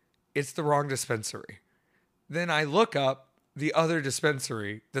 It's the wrong dispensary. Then I look up the other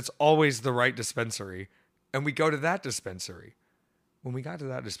dispensary that's always the right dispensary, and we go to that dispensary. When we got to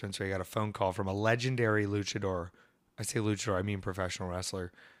that dispensary, I got a phone call from a legendary luchador. I say luchador, I mean professional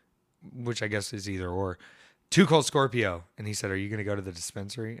wrestler, which I guess is either or. Too Cold Scorpio. And he said, are you going to go to the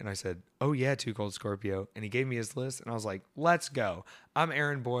dispensary? And I said, oh yeah, Too Cold Scorpio. And he gave me his list, and I was like, let's go. I'm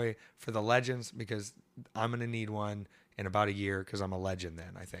errand boy for the legends because I'm going to need one in about a year because I'm a legend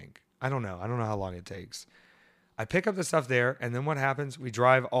then, I think. I don't know how long it takes. I pick up the stuff there, and then what happens? We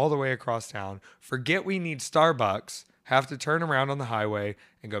drive all the way across town, forget we need Starbucks, have to turn around on the highway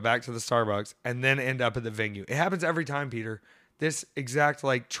and go back to the Starbucks, and then end up at the venue. It happens every time, Peter. This exact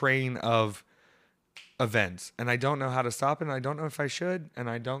train of events, and I don't know how to stop it, and I don't know if I should, and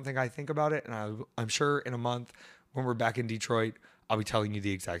I don't think I think about it, and I'm sure in a month when we're back in Detroit, I'll be telling you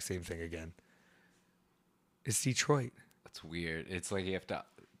the exact same thing again. It's Detroit. That's weird. It's like you have to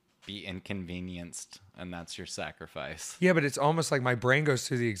be inconvenienced, and that's your sacrifice. Yeah, but it's almost like my brain goes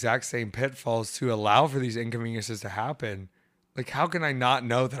through the exact same pitfalls to allow for these inconveniences to happen. Like, how can I not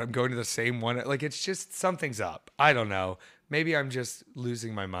know that I'm going to the same one? Like, it's just something's up. I don't know. Maybe I'm just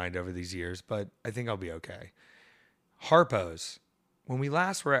losing my mind over these years, but I think I'll be okay. Harpo's. When we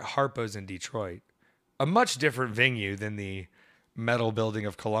last were at Harpo's in Detroit, a much different venue than the metal building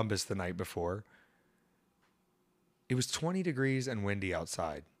of Columbus the night before, it was 20 degrees and windy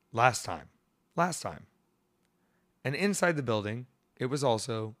outside. Last time. And inside the building, it was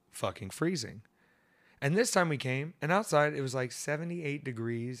also fucking freezing. And this time we came, and outside it was like 78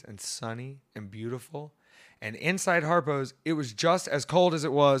 degrees and sunny and beautiful. And inside Harpo's, it was just as cold as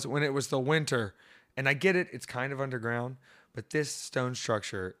it was when it was the winter. And I get it, it's kind of underground, but this stone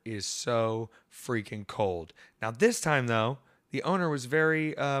structure is so freaking cold. Now this time though, the owner was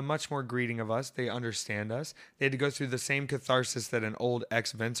very much more greeting of us. They understand us. They had to go through the same catharsis that an old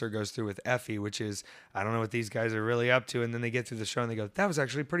ex-Vencer goes through with Effie, which is, I don't know what these guys are really up to. And then they get through the show and they go, that was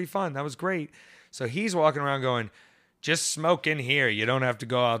actually pretty fun. That was great. So he's walking around going, just smoke in here. You don't have to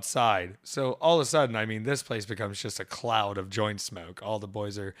go outside. So all of a sudden, I mean, this place becomes just a cloud of joint smoke. All the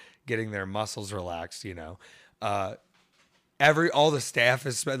boys are getting their muscles relaxed, you know. All the staff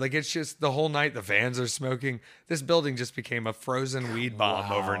is like, it's just the whole night. The fans are smoking. This building just became a frozen weed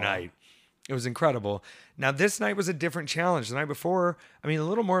bomb overnight. It was incredible. Now this night was a different challenge. The night before, I mean, a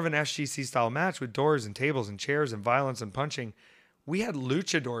little more of an SGC style match with doors and tables and chairs and violence and punching. We had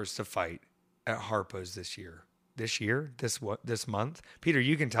luchadors to fight at Harpo's this month. Peter,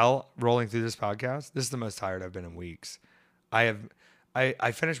 you can tell rolling through this podcast, this is the most tired I've been in weeks. I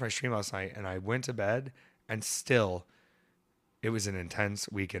finished my stream last night and I went to bed and still it was an intense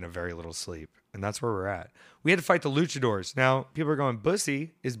weekend of very little sleep. And that's where we're at. We had to fight the luchadors. Now, people are going,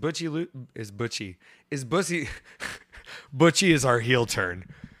 Butchie is our heel turn.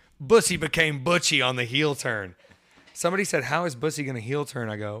 Bussy became Butchie on the heel turn. Somebody said, how is Bussy going to heel turn?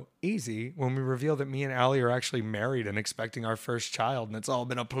 I go, easy, when we reveal that me and Allie are actually married and expecting our first child, and it's all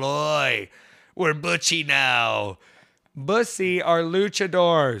been a ploy. We're Butchie now. Bussy are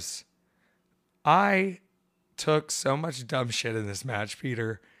luchadors. I took so much dumb shit in this match,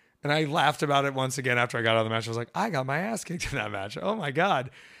 Peter, and I laughed about it once again after I got out of the match. I was like, I got my ass kicked in that match. Oh, my God.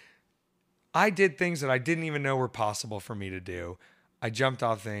 I did things that I didn't even know were possible for me to do. I jumped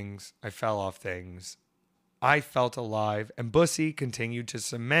off things. I fell off things. I felt alive, and Bussy continued to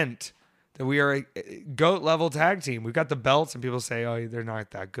cement that we are a GOAT level tag team. We've got the belts, and people say, oh, they're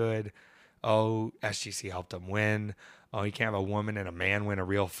not that good. Oh, SGC helped them win. Oh, you can't have a woman and a man win a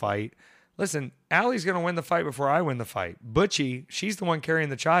real fight. Listen, Allie's going to win the fight before I win the fight. Butchie, she's the one carrying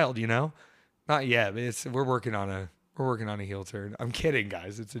the child, you know? Not yet, but we're working on a heel turn. I'm kidding,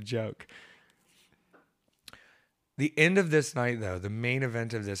 guys. It's a joke. The end of this night, though, the main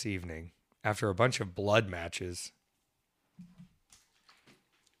event of this evening, after a bunch of blood matches,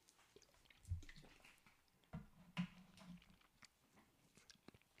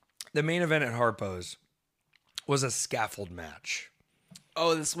 the main event at Harpo's was a scaffold match.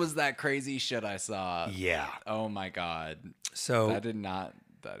 Oh, this was that crazy shit I saw. Yeah. Oh my God. So that did not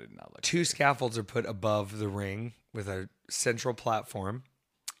look two good. Scaffolds are put above the ring with a central platform,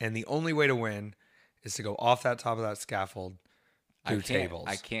 and the only way to win is to go off that top of that scaffold through tables.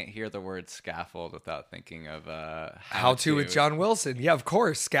 I can't hear the word scaffold without thinking of How to with John Wilson. Yeah, of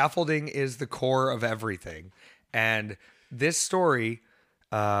course. Scaffolding is the core of everything. And this story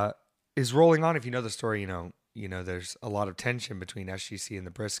is rolling on. If you know the story, you know there's a lot of tension between SGC and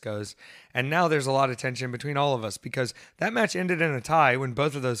the Briscoes. And now there's a lot of tension between all of us because that match ended in a tie when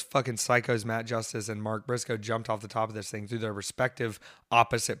both of those fucking psychos, Matt Justice and Mark Briscoe, jumped off the top of this thing through their respective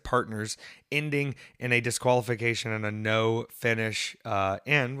opposite partners, ending in a disqualification and a no finish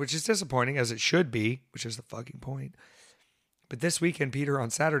end, which is disappointing as it should be, which is the fucking point. But this weekend, Peter, on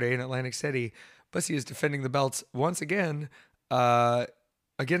Saturday in Atlantic City, Bussy is defending the belts once again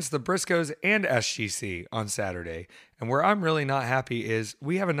against the Briscoes and SGC on Saturday. And where I'm really not happy is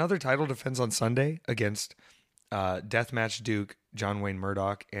we have another title defense on Sunday against Deathmatch Duke, John Wayne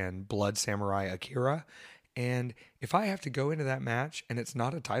Murdoch, and Blood Samurai Akira. And if I have to go into that match and it's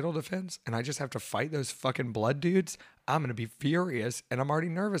not a title defense and I just have to fight those fucking blood dudes, I'm going to be furious and I'm already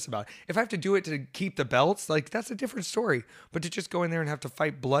nervous about it. If I have to do it to keep the belts, like that's a different story. But to just go in there and have to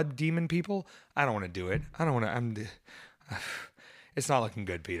fight blood demon people, I don't want to do it. I don't want to. It's not looking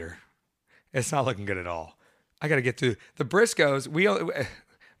good, Peter. It's not looking good at all. I got to get through the Briscoes.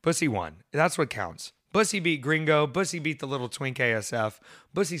 Bussy won. That's what counts. Bussy beat Gringo. Bussy beat the little twink ASF.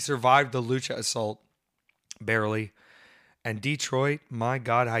 Bussy survived the Lucha Assault. Barely. And Detroit, my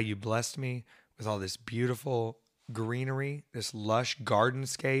God, how you blessed me with all this beautiful greenery, this lush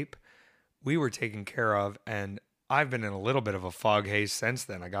gardenscape. We were taken care of, and I've been in a little bit of a fog haze since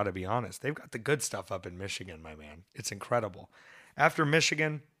then, I got to be honest. They've got the good stuff up in Michigan, my man. It's incredible. After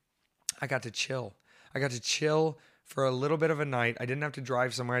Michigan, I got to chill. I got to chill for a little bit of a night. I didn't have to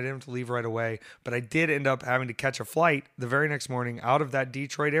drive somewhere. I didn't have to leave right away. But I did end up having to catch a flight the very next morning out of that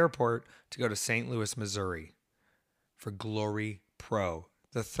Detroit airport to go to St. Louis, Missouri for Glory Pro,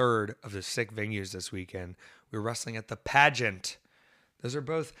 the third of the 6 venues this weekend. We were wrestling at the Pageant. Those are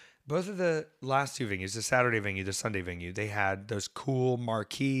both of the last 2 venues, the Saturday venue, the Sunday venue. They had those cool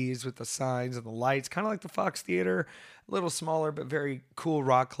marquees with the signs and the lights, kind of like the Fox Theater, a little smaller, but very cool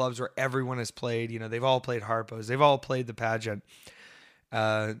rock clubs where everyone has played. You know, they've all played Harpo's. They've all played the Pageant.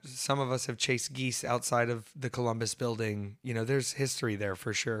 Some of us have chased geese outside of the Columbus building. You know, there's history there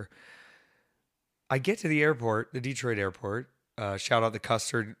for sure. I get to the airport, the Detroit airport, shout out the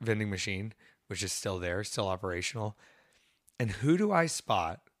custard vending machine, which is still there, still operational. And who do I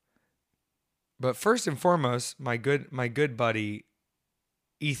spot? But first and foremost, my good buddy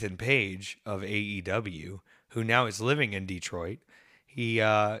Ethan Page of AEW, who now is living in Detroit. He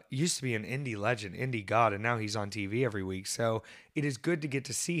used to be an indie legend, indie god, and now he's on TV every week. So it is good to get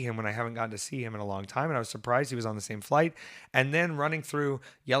to see him when I haven't gotten to see him in a long time. And I was surprised he was on the same flight. And then running through,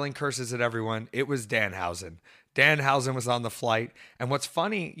 yelling curses at everyone, it was Danhausen. Danhausen was on the flight. And what's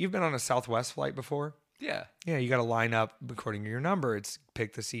funny, you've been on a Southwest flight before? Yeah. Yeah, you got to line up according to your number. It's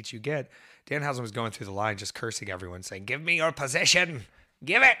pick the seats you get. Danhausen was going through the line just cursing everyone, saying, "Give me your position.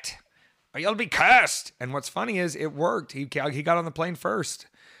 Give it, or you'll be cursed." And what's funny is it worked. He got on the plane first. It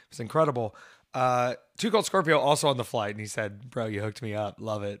was incredible. Too Cold Scorpio also on the flight, and he said, "Bro, you hooked me up.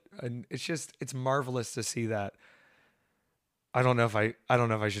 Love it." And it's marvelous to see that. I don't know if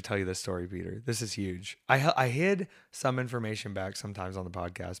I should tell you this story, Peter. This is huge. I hid some information back sometimes on the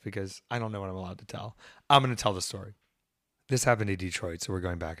podcast because I don't know what I'm allowed to tell. I'm going to tell the story. This happened in Detroit, so we're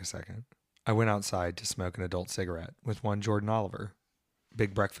going back a second. I went outside to smoke an adult cigarette with one Jordan Oliver.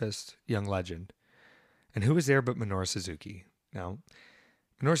 Big breakfast, young legend. And who was there but Minoru Suzuki? Now,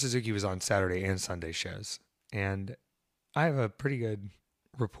 Minoru Suzuki was on Saturday and Sunday shows. And I have a pretty good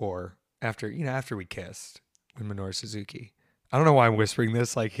rapport after we kissed with Minoru Suzuki. I don't know why I'm whispering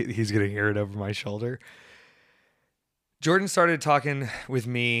this, like he's going to hear it over my shoulder. Jordan started talking with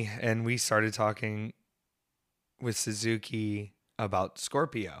me, and we started talking with Suzuki about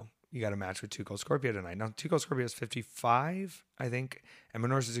Scorpio. You got a match with Tuco Scorpio tonight. Now, Tuco Scorpio is 55, I think, and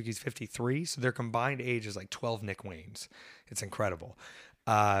Minoru Suzuki's 53, so their combined age is like 12 Nick Waynes. It's incredible.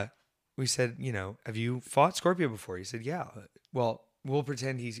 We said, have you fought Scorpio before? He said, yeah. Well, we'll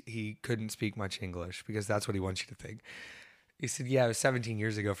pretend he couldn't speak much English because that's what he wants you to think. He said, yeah, it was 17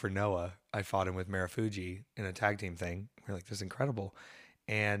 years ago for Noah. I fought him with Marufuji in a tag team thing. We're like, this is incredible.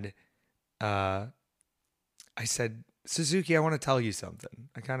 And I said, Suzuki, I want to tell you something.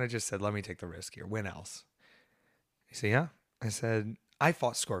 I kind of just said, let me take the risk here. When else? He said, yeah. I said, I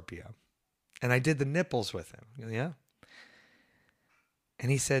fought Scorpio. And I did the nipples with him. Goes, yeah.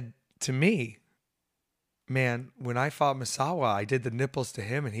 And he said to me, man, when I fought Misawa, I did the nipples to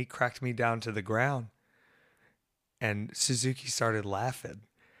him and he cracked me down to the ground. And Suzuki started laughing.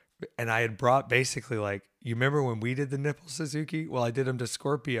 And I had brought basically like, you remember when we did the nipples, Suzuki? Well, I did them to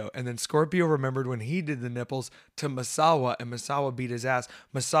Scorpio. And then Scorpio remembered when he did the nipples to Misawa, and Misawa beat his ass.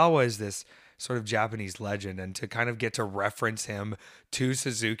 Misawa is this sort of Japanese legend. And to kind of get to reference him to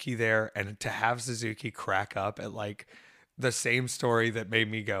Suzuki there and to have Suzuki crack up at like the same story that made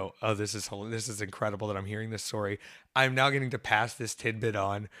me go, oh, this is incredible that I'm hearing this story. I'm now getting to pass this tidbit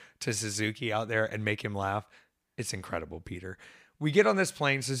on to Suzuki out there and make him laugh. It's incredible, Peter. We get on this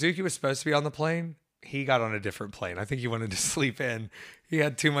plane. Suzuki was supposed to be on the plane. He got on a different plane. I think he wanted to sleep in. He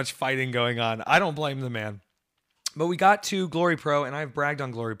had too much fighting going on. I don't blame the man. But we got to Glory Pro, and I've bragged on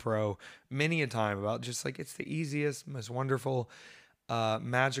Glory Pro many a time about just like it's the easiest, most wonderful,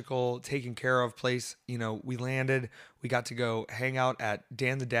 magical, taken care of place. We landed. We got to go hang out at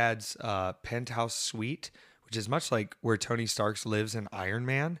Dan the Dad's penthouse suite, which is much like where Tony Stark lives in Iron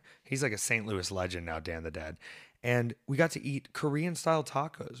Man. He's like a St. Louis legend now, Dan the Dad. And we got to eat Korean-style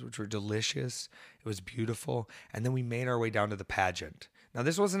tacos, which were delicious. It was beautiful. And then we made our way down to the pageant. Now,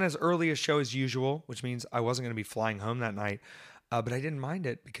 this wasn't as early a show as usual, which means I wasn't going to be flying home that night. But I didn't mind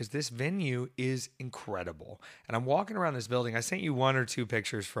it because this venue is incredible. And I'm walking around this building. I sent you one or two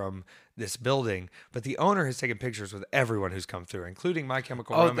pictures from this building, but the owner has taken pictures with everyone who's come through, including My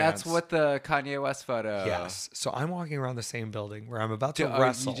Chemical Romance. Oh, that's what the Kanye West photo. Yes. So I'm walking around the same building where I'm about to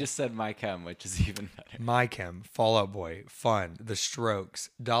wrestle. You just said My Chem, which is even better. My Chem, Fall Out Boy, Fun, The Strokes,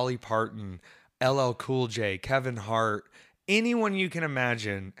 Dolly Parton, LL Cool J, Kevin Hart. Anyone you can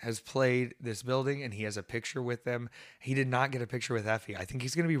imagine has played this building, and he has a picture with them. He did not get a picture with Effie. I think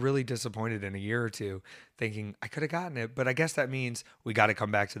he's going to be really disappointed in a year or two, thinking, I could have gotten it, but I guess that means we got to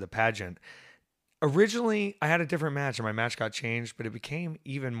come back to the pageant. Originally, I had a different match, and my match got changed, but it became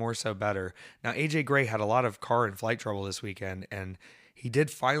even more so better. Now, AJ Gray had a lot of car and flight trouble this weekend, and he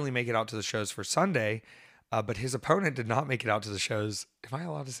did finally make it out to the shows for Sunday, but his opponent did not make it out to the shows. Am I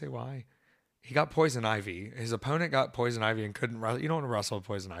allowed to say why? He got poison ivy. His opponent got poison ivy and couldn't wrestle. You don't want to wrestle with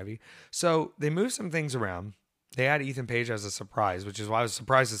poison ivy. So they moved some things around. They had Ethan Page as a surprise, which is why I was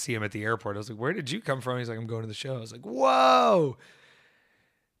surprised to see him at the airport. I was like, where did you come from? He's like, I'm going to the show. I was like, whoa.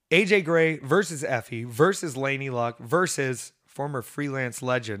 AJ Gray versus Effie versus Laney Luck versus former freelance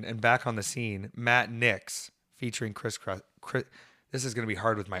legend and back on the scene, Matt Nix, featuring Chris. This is going to be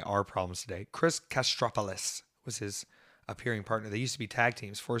hard with my R problems today. Chris Castropoulos was his appearing partner. They used to be tag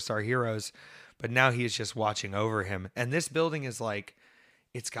teams, 4-star heroes, but now he is just watching over him. And this building is like,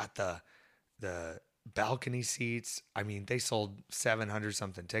 it's got the balcony seats. I mean, they sold 700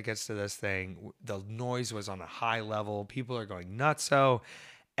 something tickets to this thing. The noise was on a high level. People are going nuts. So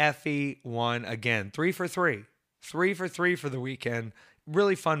Effie won again, 3 for 3 for the weekend.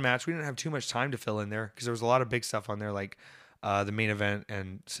 Really fun match. We didn't have too much time to fill in there because there was a lot of big stuff on there, like the main event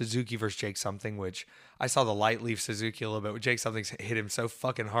and Suzuki versus Jake Something, which I saw the light leave Suzuki a little bit. Jake Something hit him so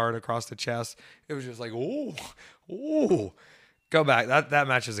fucking hard across the chest. It was just like, oh. Go back. That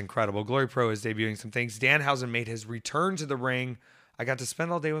match is incredible. Glory Pro is debuting some things. Danhausen made his return to the ring. I got to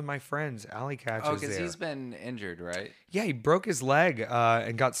spend all day with my friends. Alley Catch is there. Because he's been injured, right? Yeah, he broke his leg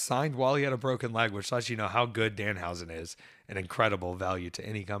and got signed while he had a broken leg, which lets you know how good Danhausen is. An incredible value to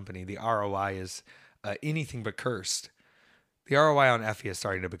any company. The ROI is anything but cursed. The ROI on Effie is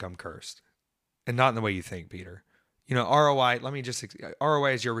starting to become cursed. And not in the way you think, Peter. You know, ROI,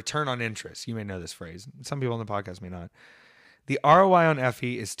 ROI is your return on interest. You may know this phrase. Some people on the podcast may not. The ROI on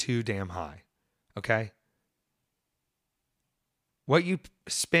Effie is too damn high. Okay? What you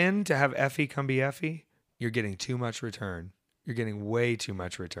spend to have Effie come be Effie, you're getting too much return. You're getting way too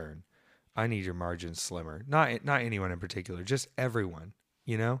much return. I need your margins slimmer. Not anyone in particular, just everyone,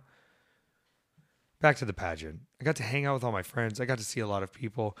 you know? Back to the pageant. I got to hang out with all my friends. I got to see a lot of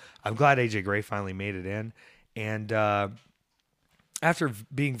people. I'm glad AJ Gray finally made it in. And after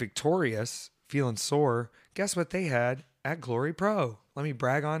being victorious, feeling sore, guess what they had at Glory Pro? Let me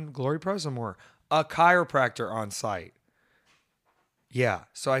brag on Glory Pro some more. A chiropractor on site. Yeah,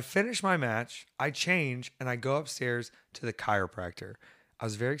 so I finish my match, I change, and I go upstairs to the chiropractor. I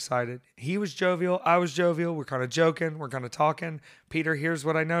was very excited. He was jovial. I was jovial. We're kind of joking. We're kind of talking. Peter, here's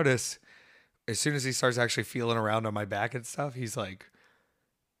what I notice. As soon as he starts actually feeling around on my back and stuff, he's like,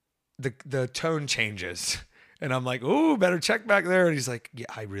 the tone changes. And I'm like, ooh, better check back there. And he's like, yeah,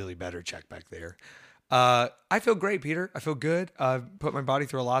 I really better check back there. I feel great, Peter. I feel good. Put my body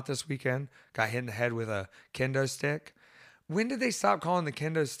through a lot this weekend. Got hit in the head with a kendo stick. When did they stop calling the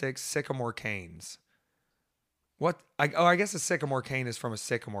kendo sticks sycamore canes? I guess a sycamore cane is from a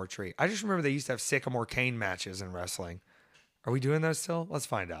sycamore tree. I just remember they used to have sycamore cane matches in wrestling. Are we doing those still? Let's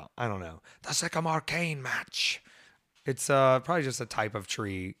find out. I don't know. The sycamore cane match. It's probably just a type of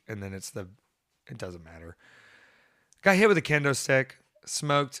tree, and then it doesn't matter. Got hit with a kendo stick,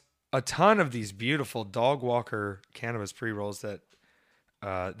 smoked a ton of these beautiful dog walker cannabis pre-rolls that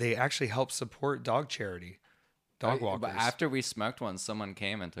they actually help support dog charity. Dog walkers. But after we smoked one, someone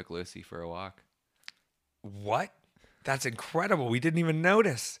came and took Lucy for a walk. What? That's incredible. We didn't even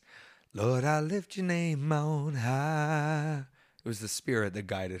notice. Lord, I lift your name on high. It was the spirit that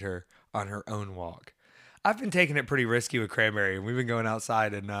guided her on her own walk. I've been taking it pretty risky with Cranberry, and we've been going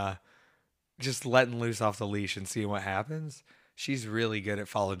outside and just letting loose off the leash and seeing what happens. She's really good at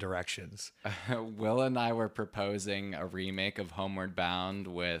following directions. Will and I were proposing a remake of Homeward Bound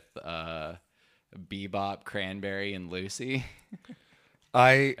with Bebop, Cranberry, and Lucy.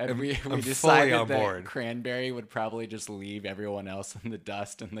 I'm decided fully on that board. Cranberry would probably just leave everyone else in the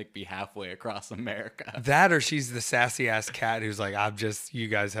dust and like be halfway across America. That, or she's the sassy ass cat who's like, you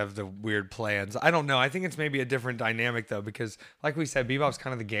guys have the weird plans. I don't know. I think it's maybe a different dynamic though, because like we said, Bebop's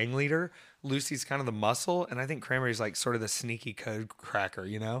kind of the gang leader. Lucy's kind of the muscle. And I think Cranberry's like sort of the sneaky code cracker,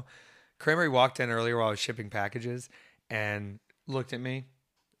 you know? Cranberry walked in earlier while I was shipping packages and looked at me,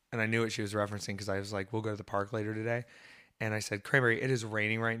 and I knew what she was referencing because I was like, we'll go to the park later today. And I said, Cranberry, it is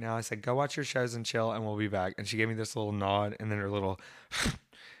raining right now. I said, go watch your shows and chill, and we'll be back. And she gave me this little nod, and then her little,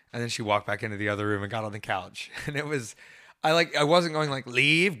 and then she walked back into the other room and got on the couch. And it was, I wasn't going like,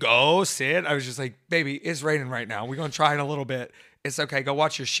 leave, go, sit. I was just like, baby, it's raining right now. We're going to try in a little bit. It's okay. Go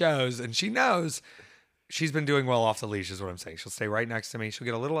watch your shows. And she knows she's been doing well off the leash is what I'm saying. She'll stay right next to me. She'll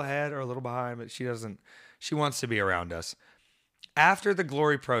get a little ahead or a little behind, but she wants to be around us. After the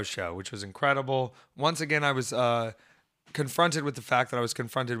Glory Pro show, which was incredible, once again, I was confronted with the fact that I was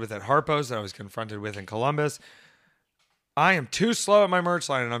confronted with at Harpo's, that I was confronted with in Columbus. I am too slow at my merch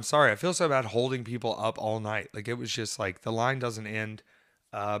line, and I'm sorry. I feel so bad holding people up all night. Like, it was just like the line doesn't end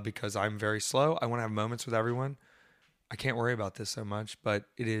because I'm very slow. I want to have moments with everyone. I can't worry about this so much, but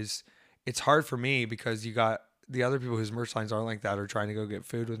it's hard for me because you got the other people whose merch lines aren't like that are trying to go get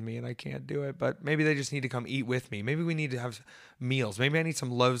food with me, and I can't do it. But maybe they just need to come eat with me. Maybe we need to have meals. Maybe I need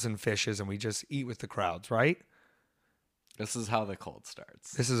some loaves and fishes, and we just eat with the crowds, right? This is how the cult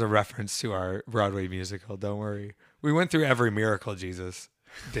starts. This is a reference to our Broadway musical. Don't worry. We went through every miracle Jesus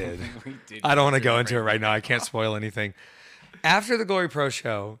did. I don't want to go into it right now. I can't spoil anything. After the Glory Pro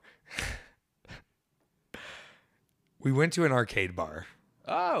show, we went to an arcade bar.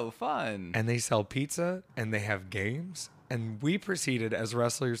 Oh, fun. And they sell pizza and they have games. And we proceeded as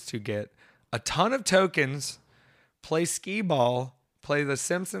wrestlers to get a ton of tokens, play skee ball, play the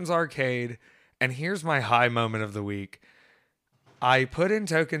Simpsons arcade. And here's my high moment of the week. I put in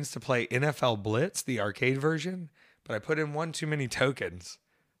tokens to play NFL Blitz, the arcade version, but I put in one too many tokens.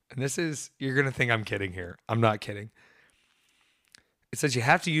 And you're going to think I'm kidding here. I'm not kidding. It says you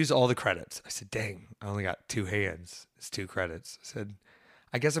have to use all the credits. I said, dang, I only got 2 hands. It's 2 credits. I said,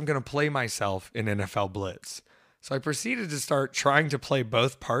 I guess I'm going to play myself in NFL Blitz. So I proceeded to start trying to play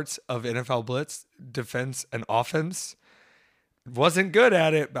both parts of NFL Blitz, defense and offense. Wasn't good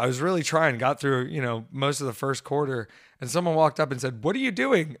at it, but I was really trying. Got through, most of the first quarter, and someone walked up and said, "What are you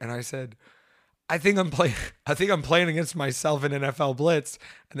doing?" And I said, I think I'm playing against myself in NFL Blitz."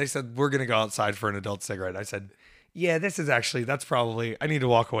 And they said, "We're going to go outside for an adult cigarette." I said, "Yeah, that's probably, I need to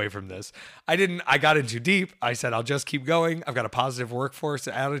walk away from this." I got in too deep. I said, I'll just keep going. I've got a positive workforce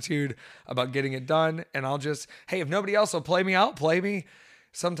attitude about getting it done. And hey, if nobody else will play me, I'll play me.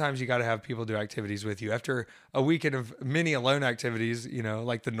 sometimes you got to have people do activities with you. After a weekend of many alone activities,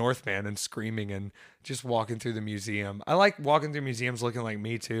 like the Northman and screaming and just walking through the museum. I like walking through museums looking like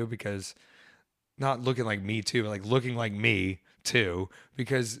me too, because not looking like me too, but like looking like me too,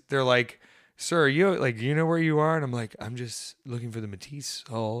 because they're like, "Sir, you know where you are?" And I'm like, "I'm just looking for the Matisse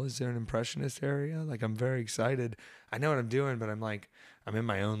Hall. Is there an impressionist area?" Like, I'm very excited. I know what I'm doing, but I'm like, I'm in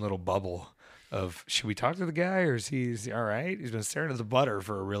my own little bubble of, should we talk to the guy, or is he all right? He's been staring at the butter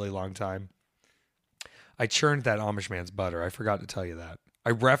for a really long time. I churned that Amish man's butter. I forgot to tell you that.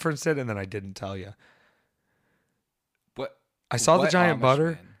 I referenced it and then I didn't tell you. What? I saw the What giant Amish butter.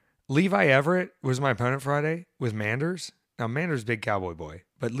 man? Levi Everett was my opponent Friday with Manders. Now, Manders, big cowboy boy,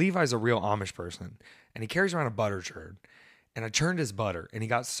 but Levi's a real Amish person, and he carries around a butter churn. And I churned his butter, and he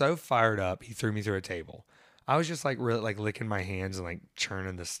got so fired up, he threw me through a table. I was just like really like licking my hands and like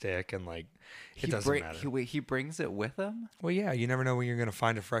churning the stick, and like it doesn't matter. He brings it with him? Well, yeah, you never know when you're going to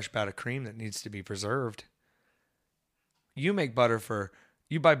find a fresh bat of cream that needs to be preserved. You make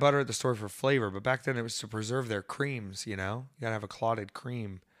you buy butter at the store for flavor, but back then it was to preserve their creams, You got to have a clotted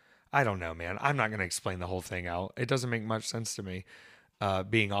cream. I don't know, man. I'm not going to explain the whole thing out. It doesn't make much sense to me.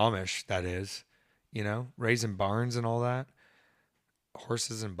 Being Amish, that is, raising barns and all that.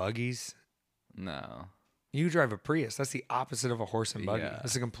 Horses and buggies. No. You drive a Prius. That's the opposite of a horse and buggy. Yeah.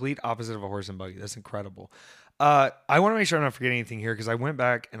 That's the complete opposite of a horse and buggy. That's incredible. I want to make sure I'm not forgetting anything here, because I went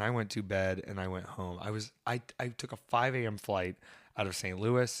back and I went to bed and I went home. I took a 5 a.m. flight out of St.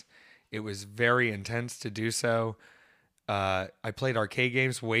 Louis. It was very intense to do so. I played arcade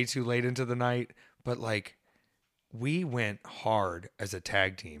games way too late into the night, but like we went hard as a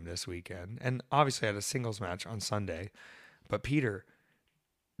tag team this weekend, and obviously I had a singles match on Sunday. But Peter,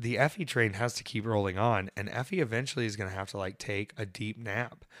 the Effie train has to keep rolling on, and Effie eventually is going to have to like take a deep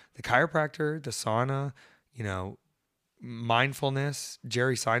nap. The chiropractor, the sauna, mindfulness,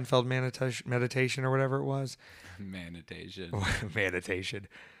 Jerry Seinfeld meditation or whatever it was. Meditation. Meditation.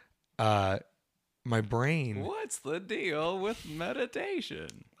 My brain. What's the deal with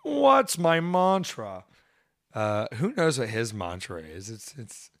meditation? What's my mantra? Who knows what his mantra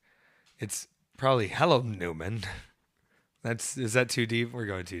is? It's probably "Hello, Newman." Is that too deep? We're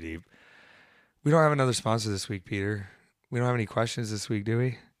going too deep. We don't have another sponsor this week, Peter. We don't have any questions this week, do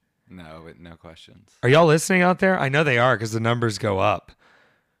we? No, but no questions. Are y'all listening out there? I know they are, because the numbers go up.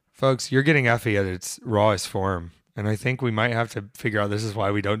 Folks, you're getting Effie at its rawest form. And I think we might have to figure out this is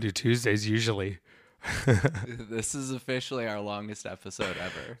why we don't do Tuesdays usually. This is officially our longest episode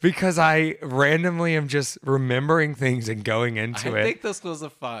ever. Because I randomly am just remembering things and going into it. I think this was a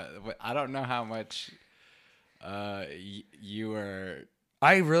fun. I don't know how much you were.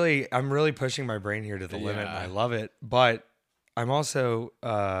 I'm really pushing my brain here to the limit, and I love it. But I also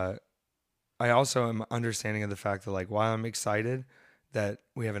am understanding of the fact that, like, while I'm excited that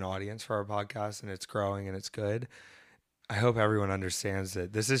we have an audience for our podcast and it's growing and it's good, I hope everyone understands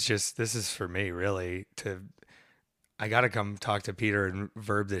that this is for me, really. I got to come talk to Peter and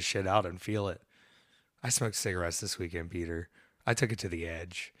verb this shit out and feel it. I smoked cigarettes this weekend, Peter. I took it to the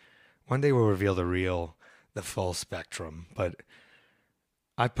edge. One day we'll reveal the full spectrum, but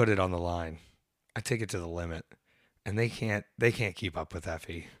I put it on the line. I take it to the limit, and they can't keep up with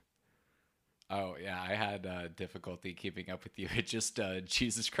Effie. Oh yeah, I had difficulty keeping up with you. It just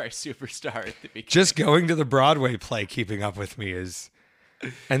Jesus Christ Superstar at the beginning. Just going to the Broadway play, keeping up with me is,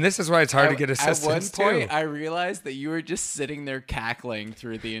 and this is why it's hard to get assistance At one point, too. I realized that you were just sitting there cackling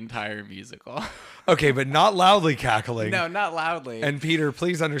through the entire musical. Okay, but not loudly cackling. No, not loudly. And Peter,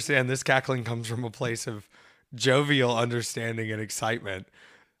 please understand, this cackling comes from a place of jovial understanding and excitement,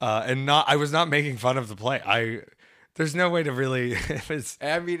 I was not making fun of the play. There's no way to really.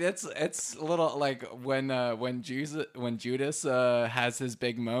 I mean, it's a little like when Judas has his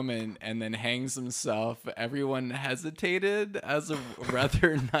big moment and then hangs himself. Everyone hesitated as a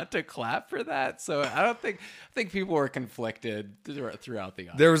rather not to clap for that. So I think people were conflicted throughout the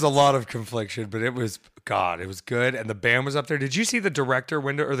audience. There was a lot of confliction, but it was good, and the band was up there. Did you see the director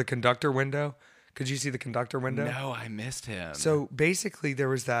window or the conductor window? Could you see the conductor window? No, I missed him. So basically, there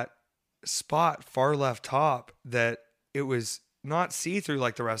was that spot far left top that it was not see-through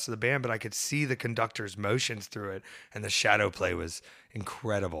like the rest of the band, but I could see the conductor's motions through it, and the shadow play was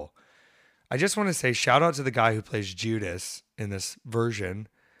incredible. I just want to say shout out to the guy who plays Judas in this version.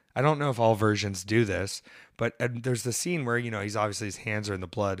 I don't know if all versions do this, but there's the scene where, he's obviously, his hands are in the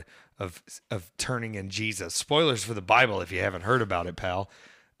blood of turning in Jesus. Spoilers for the Bible if you haven't heard about it, pal.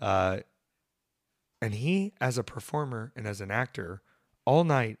 And he, as a performer and as an actor, all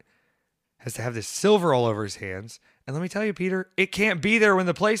night has to have this silver all over his hands And let me tell you, Peter, it can't be there when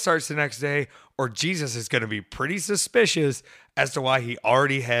the play starts the next day, or Jesus is going to be pretty suspicious as to why he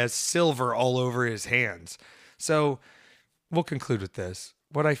already has silver all over his hands. So we'll conclude with this.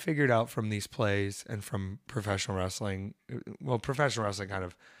 What I figured out from these plays and from professional wrestling, well, professional wrestling kind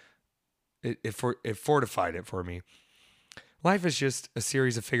of, it fortified it for me. Life is just a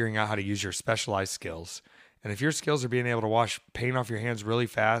series of figuring out how to use your specialized skills. And if your skills are being able to wash paint off your hands really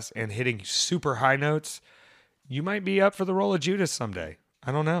fast and hitting super high notes, you might be up for the role of Judas someday.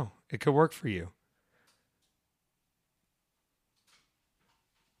 I don't know. It could work for you.